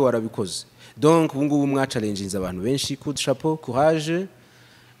ukora nabyo warabikoze donc ubu ngubu mwa challenges abantu benshi coup de chapeau courage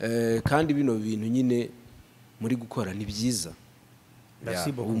kandi bino bintu nyine muri gukora ni byiza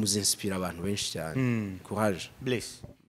Merci beaucoup. muzinspira abantu benshi cyane courage Bless